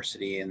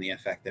diversity and the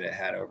effect that it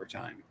had over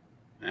time.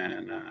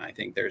 And I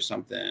think there's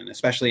something,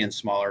 especially in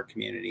smaller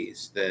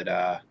communities,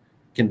 that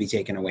can be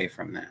taken away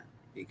from that,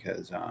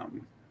 because,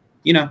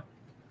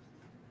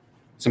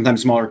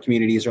 sometimes smaller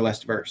communities are less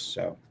diverse.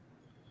 So,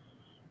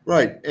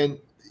 right. And,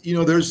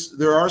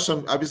 there are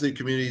some obviously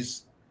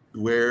communities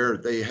where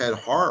they had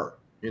horror,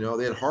 they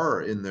had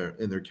horror in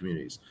their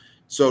communities.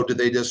 So did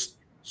they just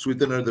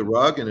sweep it under the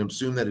rug and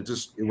assume that it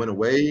went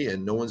away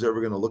and no one's ever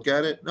going to look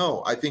at it?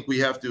 No, I think we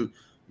have to,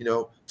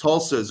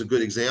 Tulsa is a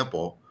good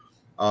example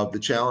of the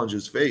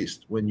challenges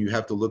faced when you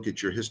have to look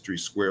at your history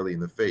squarely in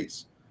the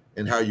face,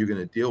 and how you're going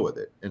to deal with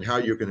it, and how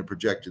you're going to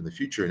project in the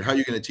future, and how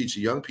you're going to teach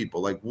the young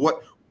people. Like,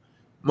 what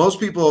most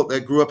people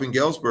that grew up in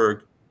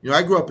Galesburg,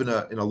 I grew up in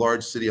a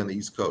large city on the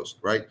East Coast,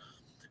 right?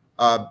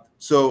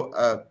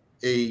 Smaller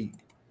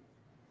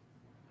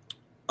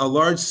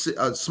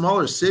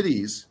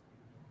cities,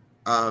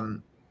 a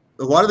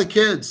lot of the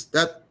kids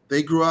that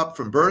they grew up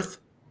from birth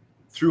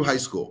through high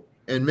school,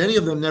 and many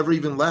of them never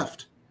even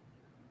left.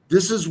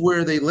 This is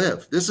where they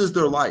live. This is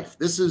their life.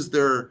 This is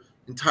their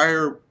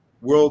entire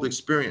world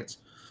experience.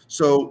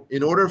 So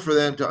in order for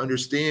them to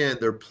understand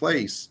their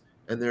place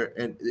and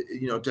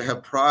to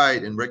have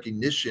pride and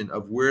recognition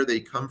of where they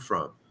come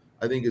from,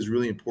 I think is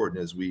really important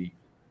as we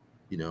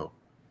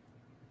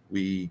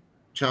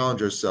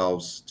challenge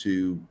ourselves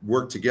to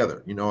work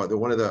together.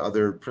 One of the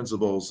other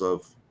principles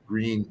of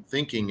green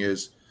thinking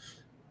is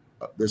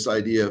this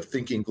idea of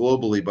thinking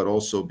globally, but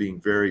also being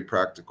very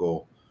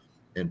practical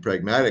and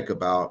pragmatic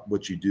about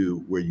what you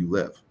do where you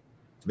live.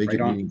 Make it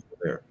meaningful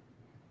there.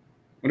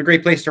 What a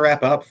great place to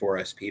wrap up for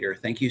us, Peter.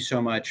 Thank you so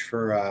much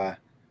for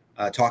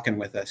talking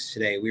with us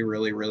today. We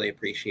really, really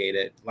appreciate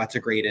it. Lots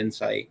of great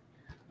insight.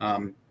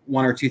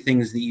 One or two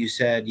things that you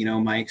said,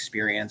 my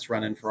experience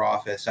running for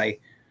office,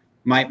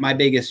 my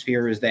biggest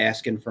fear is the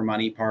asking for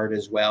money part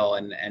as well.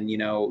 And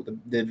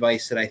the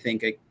advice that I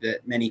think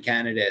that many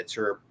candidates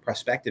or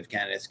prospective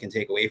candidates can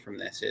take away from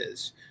this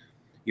is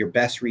your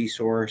best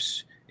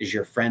resource is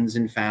your friends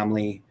and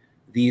family.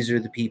 These are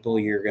the people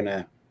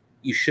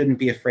you shouldn't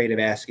be afraid of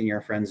asking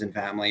your friends and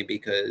family,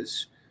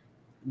 because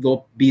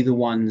they'll be the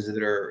ones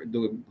that are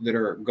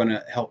going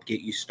to help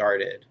get you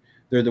started.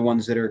 They're the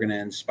ones that are going to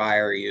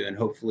inspire you and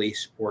hopefully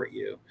support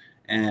you.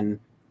 And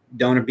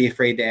don't be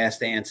afraid to ask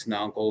the aunts and the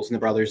uncles and the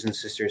brothers and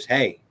sisters,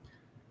 hey,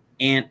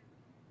 Aunt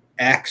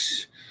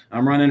X,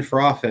 I'm running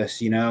for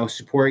office,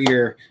 support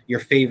your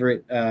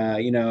favorite,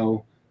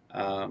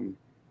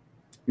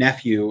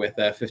 nephew with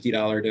a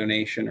 $50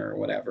 donation or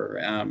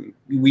whatever.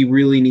 We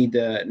really need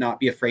to not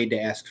be afraid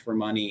to ask for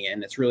money.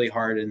 And it's really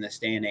hard in this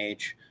day and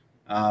age.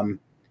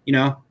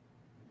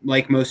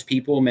 Like most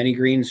people, many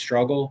Greens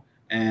struggle.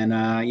 And,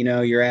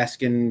 you're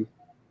asking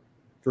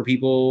for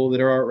people that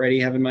are already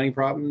having money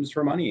problems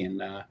for money.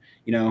 And,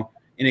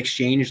 in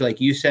exchange, like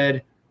you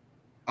said,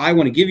 I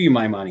want to give you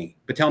my money,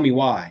 but tell me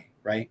why,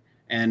 right?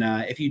 And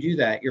if you do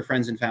that, your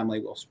friends and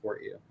family will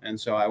support you. And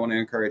so I want to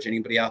encourage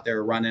anybody out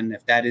there running,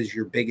 if that is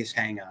your biggest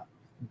hang up,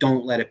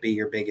 don't let it be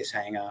your biggest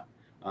hang up.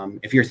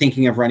 If you're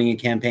thinking of running a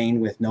campaign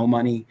with no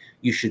money,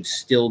 you should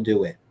still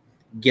do it.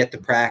 Get the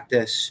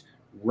practice,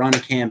 run a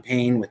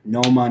campaign with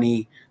no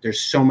money. There's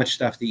so much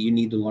stuff that you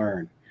need to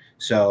learn.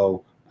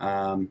 So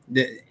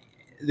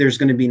there's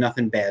going to be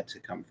nothing bad to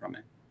come from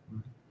it.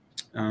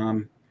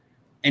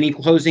 Any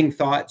closing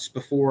thoughts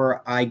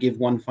before I give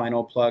one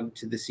final plug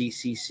to the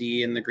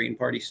CCC and the Green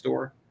Party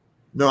store?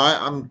 No,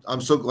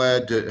 I'm so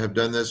glad to have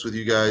done this with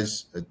you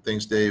guys.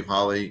 Thanks, Dave,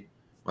 Holly,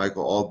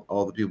 Michael,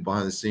 all the people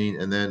behind the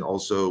scene, and then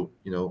also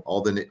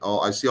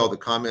I see all the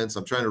comments.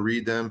 I'm trying to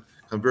read them.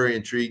 I'm very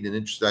intrigued and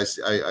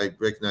interested. I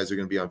recognize they're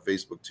going to be on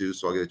Facebook too,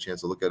 so I'll get a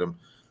chance to look at them.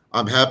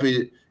 I'm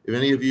happy if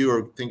any of you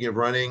are thinking of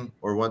running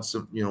or want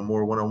some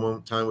more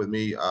one-on-one time with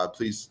me.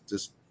 Please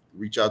just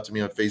reach out to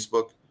me on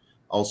Facebook.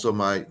 Also,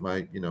 my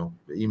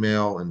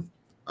email, and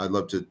I'd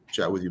love to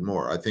chat with you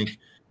more. I think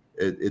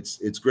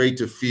it's great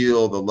to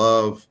feel the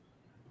love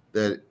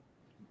that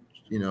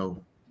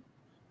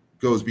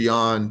goes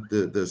beyond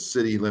the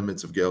city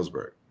limits of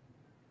Galesburg.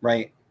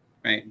 Right.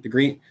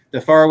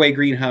 The faraway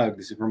green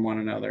hugs from one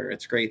another.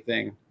 It's a great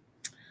thing.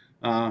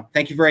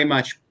 Thank you very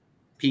much,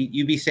 Pete.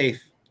 You be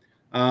safe.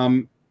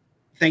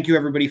 thank you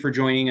everybody for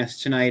joining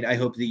us tonight. I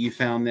hope that you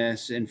found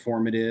this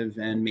informative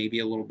and maybe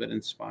a little bit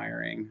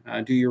inspiring.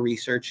 Do your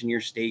research in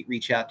your state,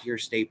 reach out to your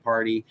state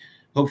party.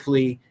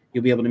 Hopefully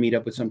you'll be able to meet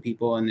up with some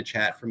people in the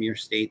chat from your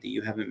state that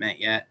you haven't met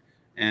yet.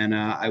 And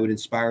I would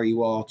inspire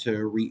you all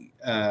to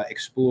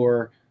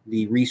explore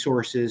the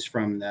resources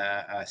from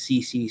the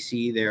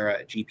CCC there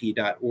at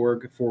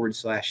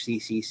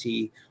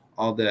gp.org/CCC.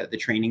 All the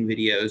training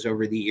videos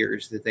over the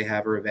years that they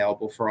have are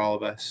available for all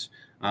of us.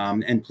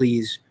 And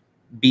please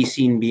be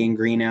seen being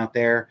green out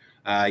there.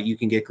 You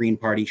can get Green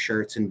Party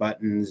shirts and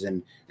buttons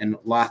and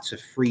lots of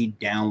free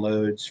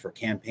downloads for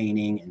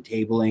campaigning and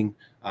tabling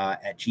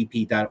at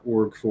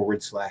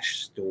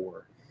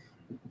gp.org/store.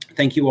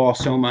 Thank you all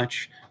so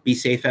much. Be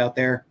safe out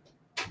there.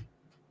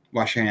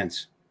 Wash your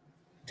hands.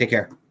 Take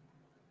care.